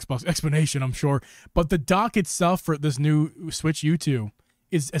this explanation, I'm sure, but the dock itself for this new Switch U2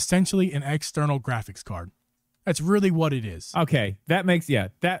 is essentially an external graphics card. That's really what it is. Okay, that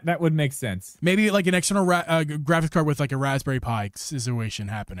would make sense. Maybe like an external graphics card with like a Raspberry Pi situation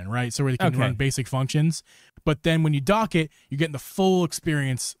happening, right? So where they can run basic functions. But then when you dock it, you're getting the full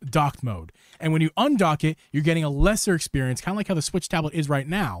experience docked mode. And when you undock it, you're getting a lesser experience, kind of like how the Switch tablet is right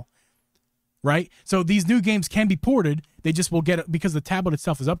now. right? So these new games can be ported. They just will get, because the tablet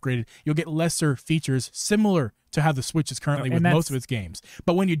itself is upgraded, you'll get lesser features similar to how the Switch is currently with most of its games.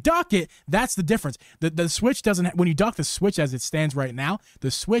 But when you dock it, that's the difference. The Switch doesn't, when you dock the Switch as it stands right now,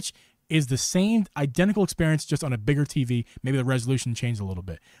 the Switch is the same identical experience, just on a bigger TV. Maybe the resolution changed a little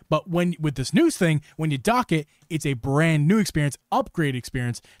bit. But with this new thing, when you dock it, it's a brand new experience, upgraded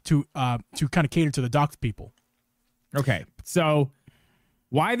experience to kind of cater to the docked people. Okay, so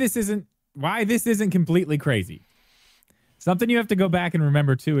why this isn't completely crazy. Something you have to go back and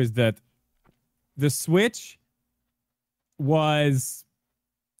remember too is that the Switch was,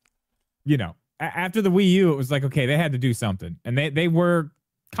 after the Wii U, it was like, okay, they had to do something, and they were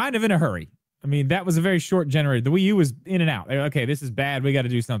kind of in a hurry. I mean, that was a very short generation. The Wii U was in and out. They're okay, this is bad. We got to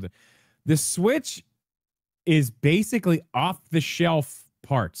do something. The Switch is basically off the shelf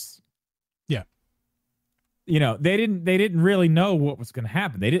parts. Yeah. They didn't really know what was going to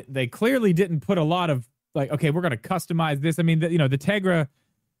happen. They clearly didn't put a lot of like, okay, we're going to customize this. I mean, the Tegra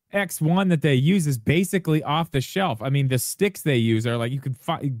X1 that they use is basically off the shelf. I mean, the sticks they use are like, you could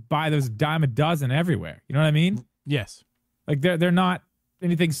buy those dime a dozen everywhere. You know what I mean? Yes. Like they're not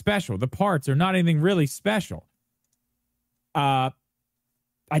anything special. The parts are not anything really special. I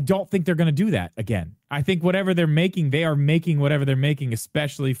don't think they're going to do that again. I think whatever they're making, they are making whatever they're making,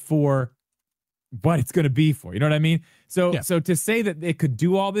 especially for what it's going to be for. You know what I mean? So to say that it could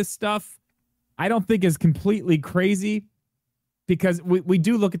do all this stuff, I don't think is completely crazy, because we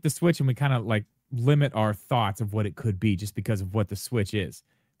do look at the Switch and we kind of like limit our thoughts of what it could be just because of what the Switch is.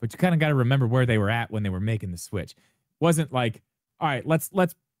 But you kind of got to remember where they were at when they were making the Switch. It wasn't like, all right, let's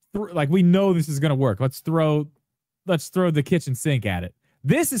like, we know this is going to work. Let's throw the kitchen sink at it.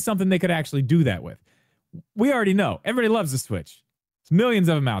 This is something they could actually do that with. We already know. Everybody loves the Switch. There's millions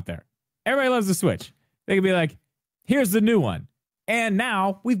of them out there. Everybody loves the Switch. They could be like, here's the new one. And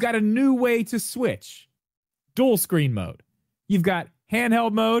now we've got a new way to switch. Dual screen mode. You've got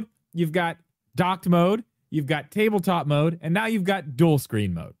handheld mode. You've got docked mode. You've got tabletop mode. And now you've got dual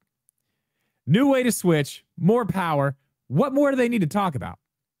screen mode. New way to switch. More power. What more do they need to talk about?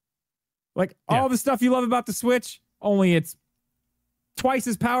 Like all the stuff you love about the Switch, only it's twice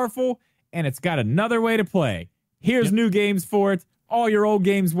as powerful, and it's got another way to play. Here's new games for it. All your old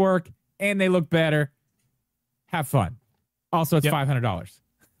games work, and they look better. Have fun. Also, it's $500.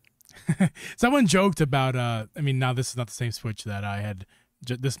 Someone joked about, now this is not the same Switch that I had.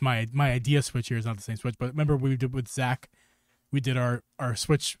 My idea Switch here is not the same Switch, but remember we did with Zach, we did our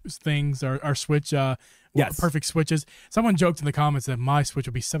Switch things, our Switch, perfect Switches. Someone joked in the comments that my Switch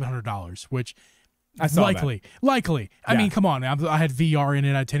would be $700, which I saw likely. I mean, come on, I had VR in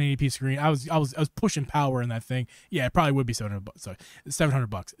it, I had 1080p screen. I was pushing power in that thing. Yeah, it probably would be $700. So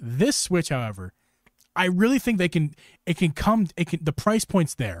 $700. This Switch, however, I really think the price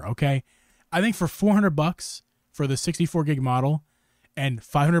point's there. Okay, I think for $400 for the 64 gig model, and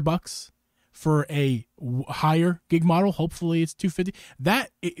 $500 for a higher gig model, hopefully it's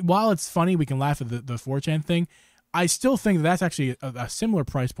 $250. While it's funny, we can laugh at the 4chan thing. I still think that's actually a similar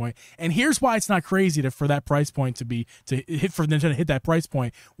price point. And here's why it's not crazy for that price point for Nintendo to hit that price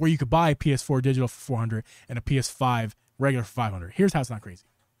point where you could buy a PS4 digital for $400 and a PS5 regular for $500. Here's how it's not crazy.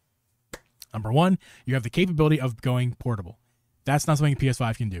 Number one, you have the capability of going portable. That's not something a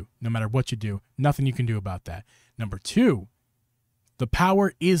PS5 can do. No matter what you do, nothing you can do about that. Number two, the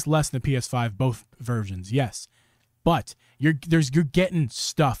power is less than the PS5, both versions, yes. But you're getting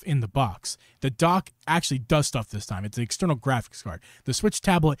stuff in the box. The dock actually does stuff this time. It's an external graphics card. The Switch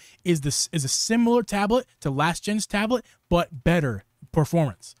tablet is a similar tablet to last gen's tablet, but better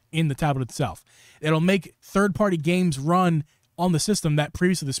performance in the tablet itself. It'll make third-party games run on the system that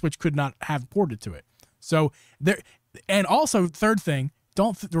previously the Switch could not have ported to it. So there, and also third thing,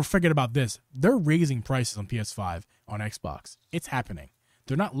 don't forget about this. They're raising prices on PS5 on Xbox. It's happening.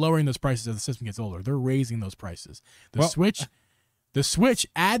 They're not lowering those prices as the system gets older. They're raising those prices. The Switch,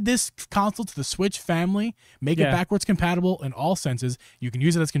 add this console to the Switch family, make it backwards compatible in all senses. You can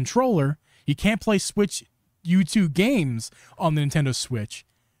use it as a controller. You can't play Switch U2 games on the Nintendo Switch,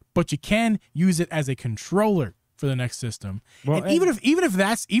 but you can use it as a controller for the next system. Well, and even if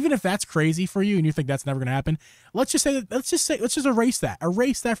that's crazy for you and you think that's never going to happen, let's just erase that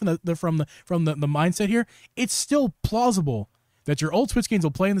from the mindset here. It's still plausible that your old Switch games will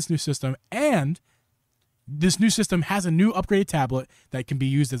play in this new system, and this new system has a new upgraded tablet that can be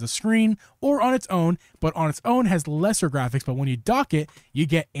used as a screen or on its own, but on its own has lesser graphics, but when you dock it, you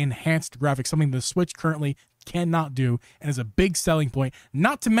get enhanced graphics, something the Switch currently cannot do, and is a big selling point.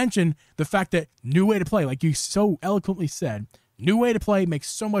 Not to mention the fact that new way to play, like you so eloquently said, new way to play makes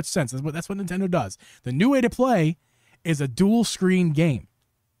so much sense. That's what Nintendo does. The new way to play is a dual screen game.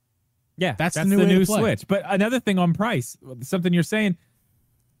 Yeah, that's the new play. Switch. But another thing on price, something you're saying,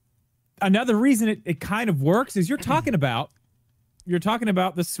 another reason it kind of works is you're talking about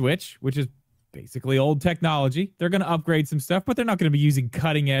the Switch, which is basically old technology. They're going to upgrade some stuff, but they're not going to be using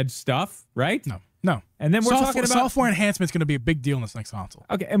cutting edge stuff, right? No. And then we're talking about software enhancement's going to be a big deal in this next console.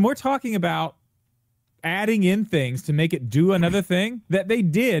 Okay, and we're talking about adding in things to make it do another thing that they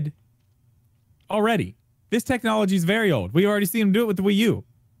did already. This technology is very old. We've already seen them do it with the Wii U.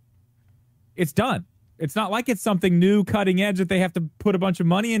 It's done. It's not like it's something new, cutting edge that they have to put a bunch of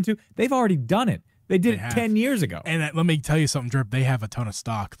money into. They've already done it. They did it 10 years ago. And let me tell you something, Drip. They have a ton of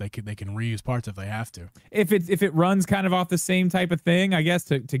stock. They can reuse parts if they have to. If it runs kind of off the same type of thing, I guess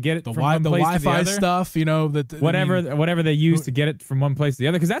to get it from one place to the other. The Wi-Fi stuff, whatever they use to get it from one place to the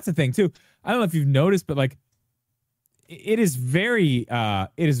other. Because that's the thing too. I don't know if you've noticed, but like, it is very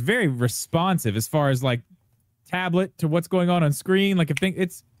responsive as far as like tablet to what's going on screen. Like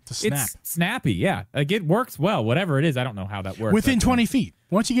it's snappy. Yeah, like it works well. Whatever it is, I don't know how that works. Within 20 feet.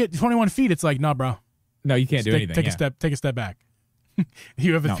 Once you get 21 feet, it's like, nah, bro. No, you can't do anything. Take a step back.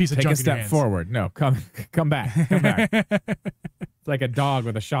 You have a piece of junk in your hands. Take a step forward. No, come back. Come back. It's like a dog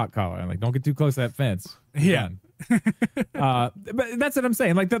with a shock collar. I'm like, don't get too close to that fence. Yeah. But that's what I'm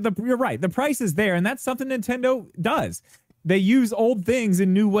saying. Like you're right. The price is there, and that's something Nintendo does. They use old things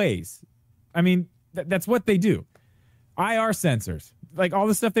in new ways. I mean, that's what they do. IR sensors, like all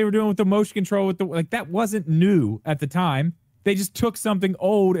the stuff they were doing with the motion control, that wasn't new at the time. They just took something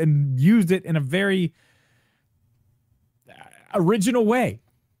old and used it in a very original way.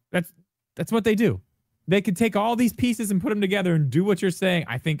 That's what they do. They could take all these pieces and put them together and do what you're saying.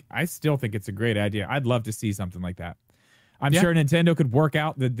 I still think it's a great idea. I'd love to see something like that. I'm sure Nintendo could work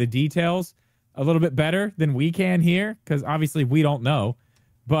out the details a little bit better than we can here, because obviously we don't know.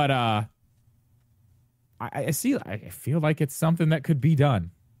 But I feel like it's something that could be done.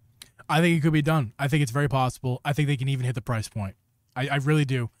 I think it could be done. I think it's very possible. I think they can even hit the price point. I really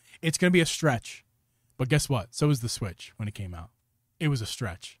do. It's going to be a stretch. But guess what? So was the Switch when it came out. It was a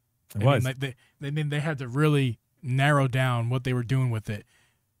stretch. It was. They had to really narrow down what they were doing with it.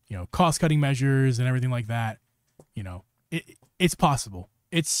 Cost-cutting measures and everything like that. It's possible.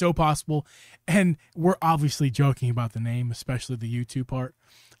 It's so possible. And we're obviously joking about the name, especially the U2 part.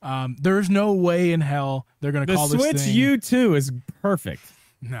 There's no way in hell they're going to call this thing. The Switch U2 is perfect.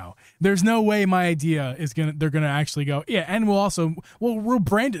 No, there's no way my idea is they're gonna actually go, yeah, and we'll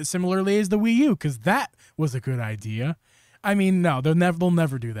brand it similarly as the Wii U, because that was a good idea. I mean, no, they'll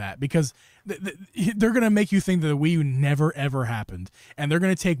never do that, because they're gonna make you think that the Wii U never ever happened, and they're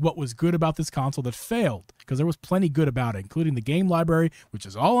gonna take what was good about this console that failed, because there was plenty good about it, including the game library, which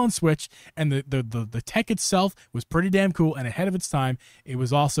is all on Switch, and the tech itself was pretty damn cool and ahead of its time. It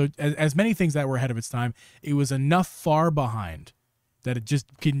was also, as many things that were ahead of its time, it was enough far behind that it just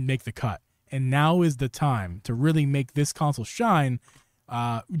couldn't make the cut. And now is the time to really make this console shine,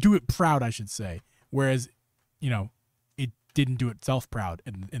 do it proud, I should say. Whereas, it didn't do itself proud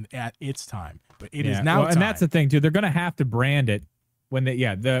at its time. But it is now time. And that's the thing, too. They're going to have to brand it when the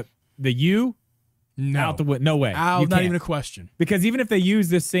U, out the no way. Not even a question. Because even if they use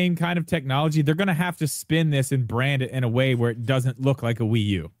this same kind of technology, they're going to have to spin this and brand it in a way where it doesn't look like a Wii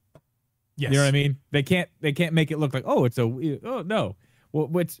U. Yes. You know what I mean? They can't make it look like, it's no. Well,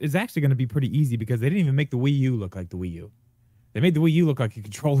 which is actually going to be pretty easy, because they didn't even make the Wii U look like the Wii U. They made the Wii U look like a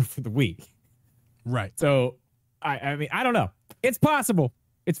controller for the Wii. Right. So, I mean, I don't know. It's possible.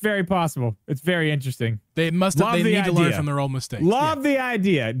 It's very possible. It's very interesting. They need to learn from their old mistakes. Love the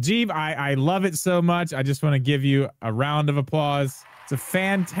idea. Geeb, I love it so much. I just want to give you a round of applause. It's a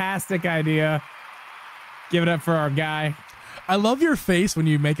fantastic idea. Give it up for our guy. I love your face when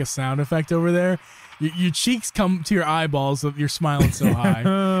you make a sound effect over there. Your cheeks come to your eyeballs. You're smiling so high.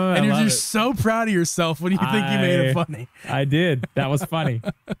 And you're just so proud of yourself when you think you made it funny. I did. That was funny.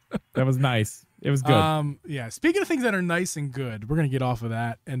 That was nice. It was good. Yeah. Speaking of things that are nice and good, we're going to get off of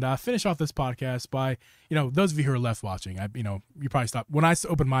that and finish off this podcast by, those of you who are left watching, you probably stopped. When I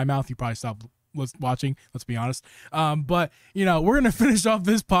open my mouth, you probably stopped watching. Let's be honest. But, we're going to finish off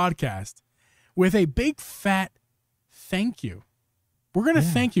this podcast with a big fat thank you. We're going to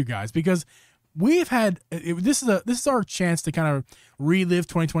thank you guys, because we've had this is our chance to kind of relive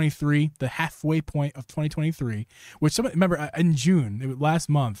 2023, the halfway point of 2023, which remember in June, last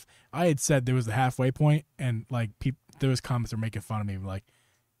month, I had said there was the halfway point, and like there was comments that were making fun of me, like,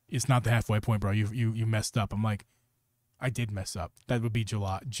 it's not the halfway point, bro. You messed up. I'm like, I did mess up. That would be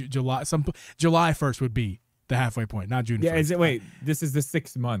July 1st would be the halfway point, not June 1st. Yeah, wait, this is the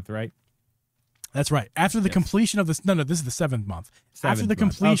 6th month, right? That's right. After the completion of this, this is the 7th month. After the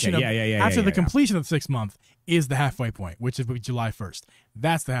completion of the 6th month is the halfway point, which is July 1st.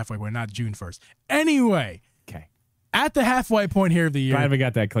 That's the halfway point, not June 1st. Anyway. Okay. At the halfway point here of the year. Glad we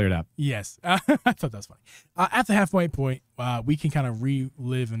got that cleared up. Yes. I thought that was funny. At the halfway point, we can kind of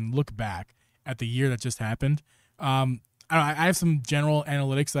relive and look back at the year that just happened. I have some general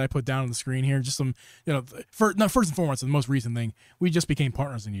analytics that I put down on the screen here. Just some, first and foremost, the most recent thing, we just became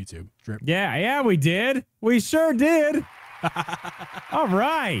partners in YouTube. Drip. Yeah, we did. We sure did. All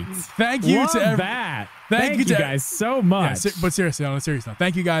right. Thank you Love to that. Thank you guys so much. Yeah, but seriously, on a serious note,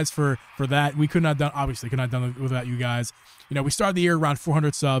 thank you guys for that. We could not done it without you guys. We started the year around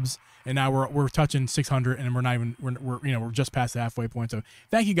 400 subs, and now we're touching 600, and we're just past the halfway point. So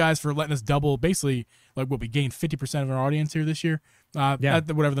thank you guys for letting us double, basically like what we gained 50% of our audience here this year.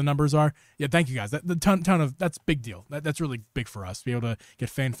 Whatever the numbers are. Yeah, thank you guys. That's a big deal. That's really big for us to be able to get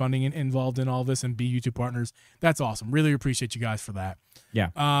fan funding involved in all this and be YouTube partners. That's awesome. Really appreciate you guys for that. Yeah.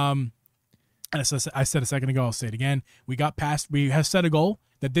 And as I said a second ago, I'll say it again. We have set a goal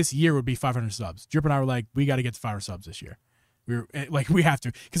that this year would be 500 subs. Drip and I were like, we got to get to 500 subs this year. We have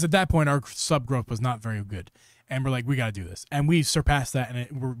to, because at that point our sub growth was not very good, and we're like, we got to do this, and we surpassed that,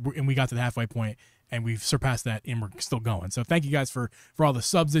 and we got to the halfway point, and we've surpassed that, and we're still going. So thank you guys for all the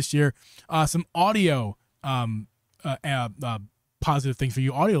subs this year. Some audio positive things for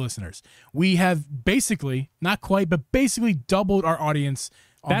you audio listeners. We have basically, not quite, but basically doubled our audience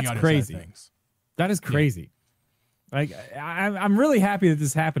on the audio crazy. side of things. That is crazy. Yeah. Like I'm really happy that this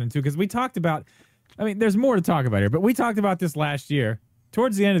is happening too, because we talked about. I mean, there's more to talk about here, but we talked about this last year.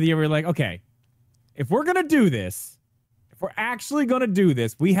 Towards the end of the year, we were like, okay, if we're gonna do this, if we're actually gonna do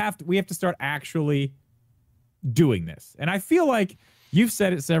this, we have to start actually doing this. And I feel like you've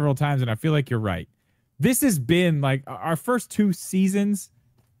said it several times, and I feel like you're right. This has been like our first 2 seasons.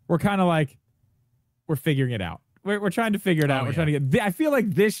 We're kind of like we're figuring it out. We're trying to figure it out. We're trying to get. I feel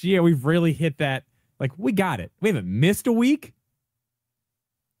like this year we've really hit that. Like, we got it. We haven't missed a week.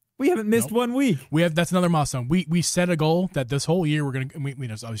 We haven't missed 1 week. That's another milestone. We set a goal that this whole year we're gonna.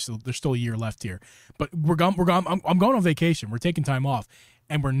 Obviously there's still a year left here, but we're going. I'm going on vacation. We're taking time off,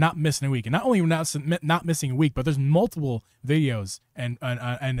 and we're not missing a week. And not only we're not missing a week, but there's multiple videos and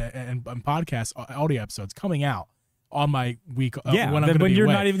podcast audio episodes coming out on my week. When I'm going to be you're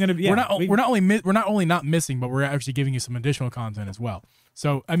away. Not even going to be. Yeah, we're not only not missing, but we're actually giving you some additional content as well.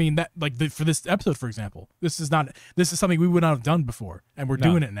 So I mean that for this episode, for example, this is something we would not have done before, and we're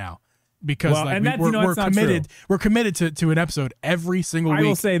doing it now because we're committed. We're committed to an episode every single week. I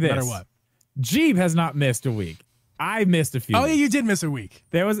will say this: no matter what, Geeb has not missed a week. I missed a few. Oh yeah, you did miss a week.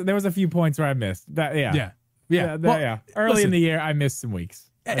 There was a few points where I missed. Early in the year, I missed some weeks.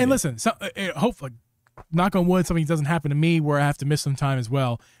 And listen, hopefully, knock on wood, something doesn't happen to me where I have to miss some time as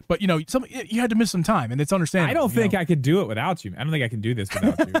well. But you had to miss some time, and it's understandable. I don't think I could do it without you. I don't think I can do this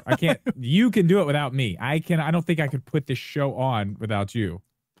without you. I can't. You can do it without me. I don't think I could put this show on without you.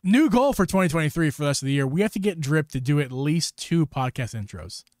 New goal for 2023 for the rest of the year: we have to get Drip to do at least 2 podcast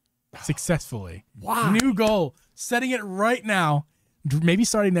intros successfully. Wow! New goal. Setting it right now. Maybe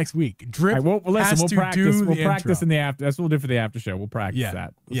starting next week. Drip we'll practice. We'll practice intro. in the after. That's what we'll do for the after show. We'll practice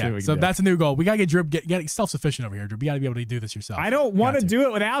that. So that's a new goal. We gotta get Drip get self-sufficient over here. Drip, you gotta be able to do this yourself. I don't want to do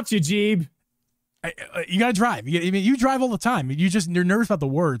it without you, Geeb. You gotta drive. You drive all the time. You're nervous about the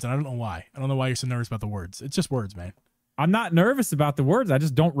words, and I don't know why. I don't know why you're so nervous about the words. It's just words, man. I'm not nervous about the words. I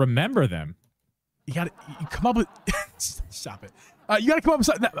just don't remember them. You come up with. Stop it. You gotta come up with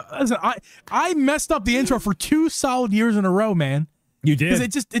something. Listen, I messed up the intro for 2 solid years in a row, man. You did.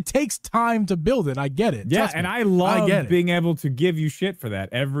 Because it takes time to build it. I get it. Yeah, and I love being able to give you shit for that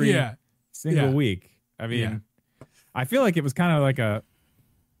every single week. I mean, I feel like it was kind of like a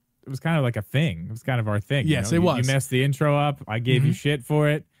thing. It was kind of our thing. Yes, it was. You messed the intro up. I gave you shit for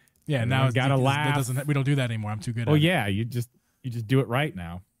it. Yeah, now it's gotta laugh. We don't do that anymore. I'm too good. Oh yeah, you just do it right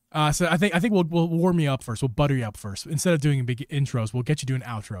now. So I think we'll warm you up first. We'll butter you up first. Instead of doing big intros, we'll get you doing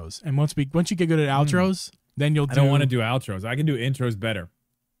outros. And once you get good at outros. Then you'll. I don't want to do outros. I can do intros better.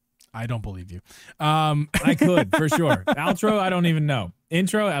 I don't believe you. I could for sure. Outro, I don't even know.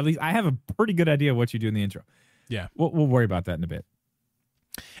 Intro, at least I have a pretty good idea of what you do in the intro. Yeah, we'll worry about that in a bit.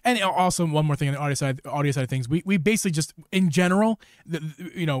 And also one more thing on the audio side of things, we basically just in general,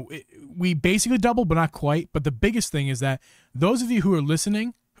 we basically doubled, but not quite. But the biggest thing is that those of you who are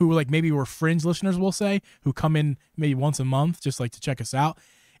listening, who maybe were fringe listeners, we'll say, who come in maybe once a month, just like to check us out.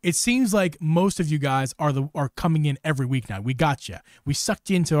 It seems like most of you guys are coming in every week now. We got you. We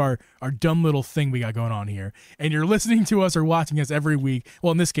sucked you into our dumb little thing we got going on here. And you're listening to us or watching us every week.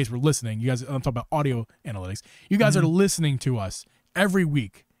 Well, in this case, we're listening. You guys, I'm talking about audio analytics. You guys are listening to us every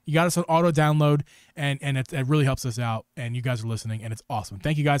week. You got us on auto download, and it really helps us out. And you guys are listening, and it's awesome.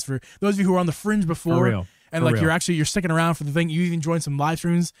 Thank you guys for those of you who were on the fringe before. And For like real. you're sticking around for the thing. You even joined some live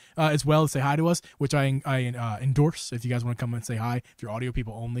streams as well to say hi to us, which I endorse. If you guys want to come and say hi, if you're audio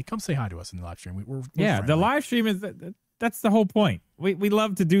people only, come say hi to us in the live stream. We're Yeah, the friendly. live stream is that's the whole point. We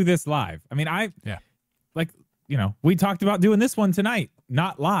love to do this live. I mean, like, you know, we talked about doing this one tonight,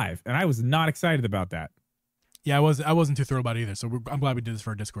 not live, and I was not excited about that. Yeah, I wasn't too thrilled about it either. So I'm glad we did this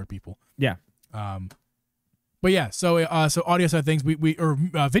for our Discord people. Yeah. But yeah, so audio side of things, we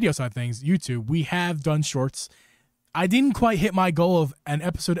video side of things, YouTube, we have done shorts. I didn't quite hit my goal of an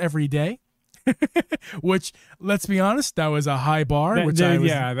episode every day, which, let's be honest, that was a high bar. That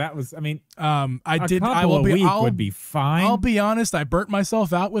was. I mean, would be fine. I'll be honest, I burnt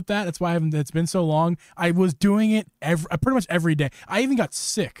myself out with that. That's why it's been so long. I was doing it pretty much every day. I even got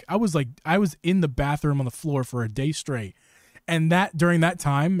sick. I was in the bathroom on the floor for a day straight. And during that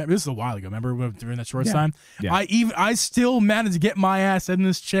time, this is a while ago. Remember during that short time? Yeah. I still managed to get my ass in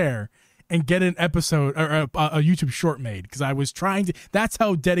this chair and get an episode or a YouTube short made because I was trying to. That's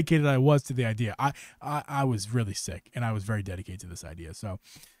how dedicated I was to the idea. I was really sick and I was very dedicated to this idea. So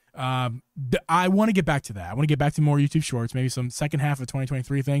I want to get back to that. I want to get back to more YouTube shorts. Maybe some second half of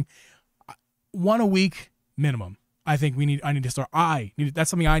 2023 thing. One a week minimum. I think I need to start. That's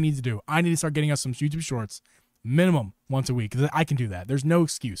something I need to do. I need to start getting us some YouTube shorts. Minimum once a week because I can do that. There's no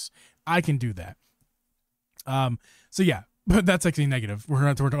excuse. I can do that. So yeah, but that's actually negative. We're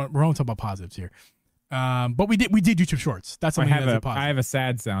going to talk about positives here. But we did YouTube shorts. That's something that's a positive. I have a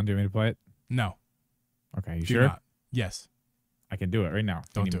sad sound. Do you want me to play it? No. Okay, you Do sure? not. Yes. I can do it right now.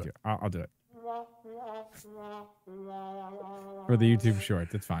 Don't do it. I'll do it. For the YouTube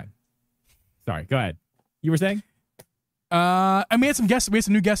shorts, it's fine. Sorry, go ahead. You were saying? And we had some guests. We had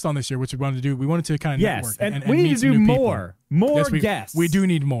some new guests on this year, which we wanted to do. We wanted to kind of network and meet we need to some do new more people. guests. We do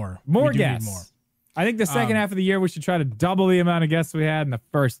need more. More we do guests. Need more. I think the second half of the year we should try to double the amount of guests we had in the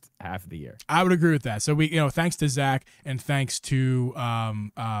first half of the year. I would agree with that. So thanks to Zach and thanks to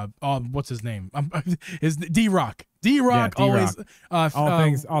what's his name? Is D-Rock. D-Rock always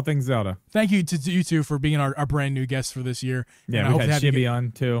all things Zelda. Thank you to you two for being our brand new guests for this year. Yeah, and we had Shibby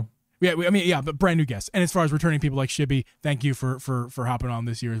on too. Yeah, but brand new guests. And as far as returning people like Shibby, thank you for hopping on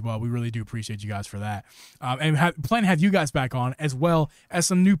this year as well. We really do appreciate you guys for that. And plan to have you guys back on as well as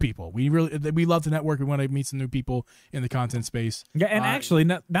some new people. We love to network. We want to meet some new people in the content space. Yeah, and actually,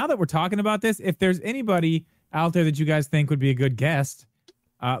 now that we're talking about this, if there's anybody out there that you guys think would be a good guest,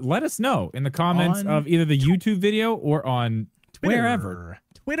 let us know in the comments of either the YouTube video or on Twitter. wherever.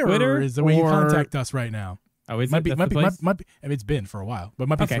 Twitter is the way you contact us right now. Oh, is might it? be, I mean, it's been for a while, but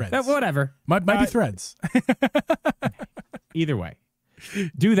might be Threads. Whatever. Might be Threads. Either way,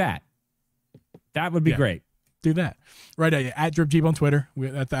 do that. That would be great. Do that. Right at DripJeep on Twitter.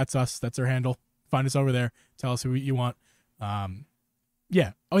 That's us. That's our handle. Find us over there. Tell us who you want.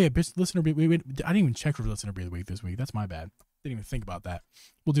 Yeah. Oh yeah. Listener. I didn't even check for listener of the week this week. That's my bad. Didn't even think about that.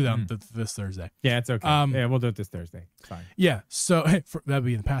 We'll do that on this Thursday. Yeah, it's okay. Yeah, we'll do it this Thursday. It's fine. Yeah, so that'll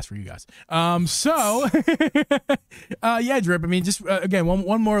be in the past for you guys. Yeah, Drip. I mean, just again,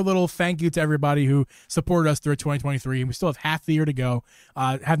 one more little thank you to everybody who supported us through 2023. We still have half the year to go.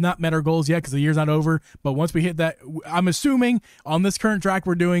 Have not met our goals yet because the year's not over. But once we hit that, I'm assuming on this current track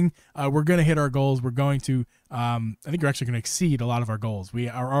we're doing, we're going to hit our goals. We're going to. I think we're actually going to exceed a lot of our goals. We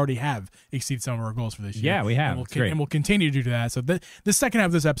already have exceeded some of our goals for this year. Yeah, we have. And we'll continue to do that. So the second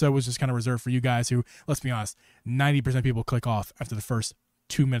half of this episode was just kind of reserved for you guys who, let's be honest, 90% of people click off after the first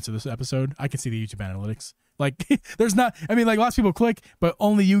 2 minutes of this episode. I can see the YouTube analytics. Like, there's not, I mean, like lots of people click, but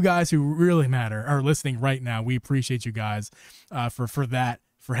only you guys who really matter are listening right now. We appreciate you guys for that,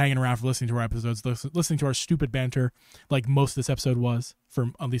 for hanging around, for listening to our episodes, listening to our stupid banter like most of this episode was,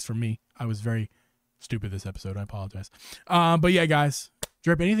 at least for me. I was very stupid this episode. I apologize. But yeah, guys,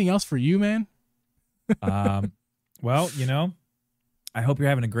 Drip, anything else for you, man? Well, I hope you're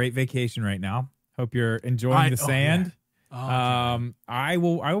having a great vacation right now. Hope you're enjoying the sand. Yeah. I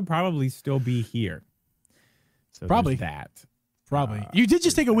will probably still be here. So probably that. Probably. You did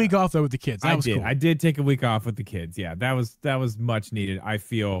just take a week off though with the kids. That was cool. I did take a week off with the kids. Yeah, that was much needed. I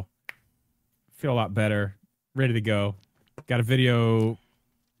feel a lot better, ready to go. Got a video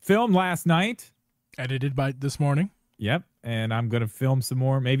filmed last night. Edited by this morning. Yep, and I'm gonna film some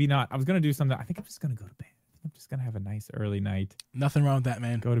more. Maybe not. I was gonna do something. I think I'm just gonna go to bed. I'm just gonna have a nice early night. Nothing wrong with that,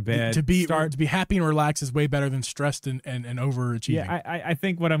 man. Go to bed. To be happy and relaxed is way better than stressed and overachieving. Yeah, I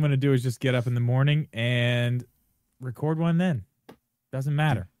think what I'm gonna do is just get up in the morning and record one. Then doesn't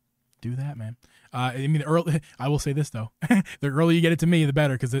matter. Do that, man. I mean, I will say this though: the earlier you get it to me, the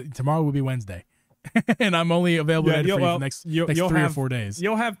better, because tomorrow will be Wednesday, and I'm only available for the next 3 or 4 days.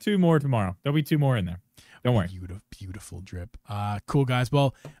 You'll have 2 more tomorrow. There'll be 2 more in there. Don't worry. Beautiful drip. Cool, guys.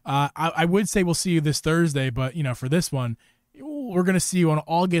 Well, I would say we'll see you this Thursday, but, for this one, we're going to see you on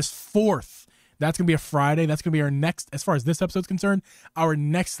August 4th. That's going to be a Friday. That's going to be our next, as far as this episode's concerned, our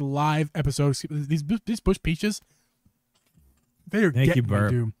next live episode. These Bush Peaches, they are getting me,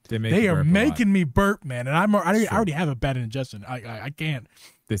 dude. They are making me burp, man. And I already have a bad indigestion. I can't.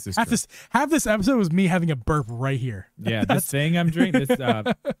 This is half this episode was me having a burp right here. Yeah, this thing I'm drinking,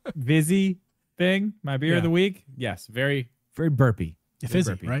 this Vizzy thing, my beer of the week. Yes, very, very burpy.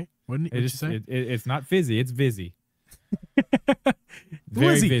 Fizzy, burpy. right? Wouldn't you say? It's not fizzy, it's Vizzy.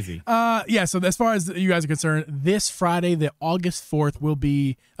 Very busy. Yeah, so as far as you guys are concerned, this Friday, the August 4th will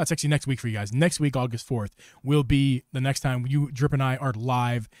be, that's actually next week for you guys. Next week, August 4th, will be the next time you, Drip and I, are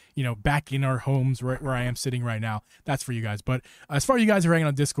live, back in our homes right where I am sitting right now. That's for you guys. But as far as you guys are hanging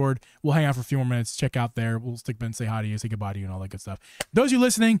on Discord, we'll hang out for a few more minutes, check out there. We'll stick and say hi to you, say goodbye to you, and all that good stuff. Those of you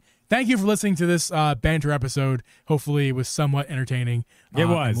listening, thank you for listening to this banter episode. Hopefully it was somewhat entertaining. It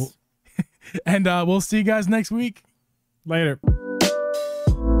was. And we'll see you guys next week. Later.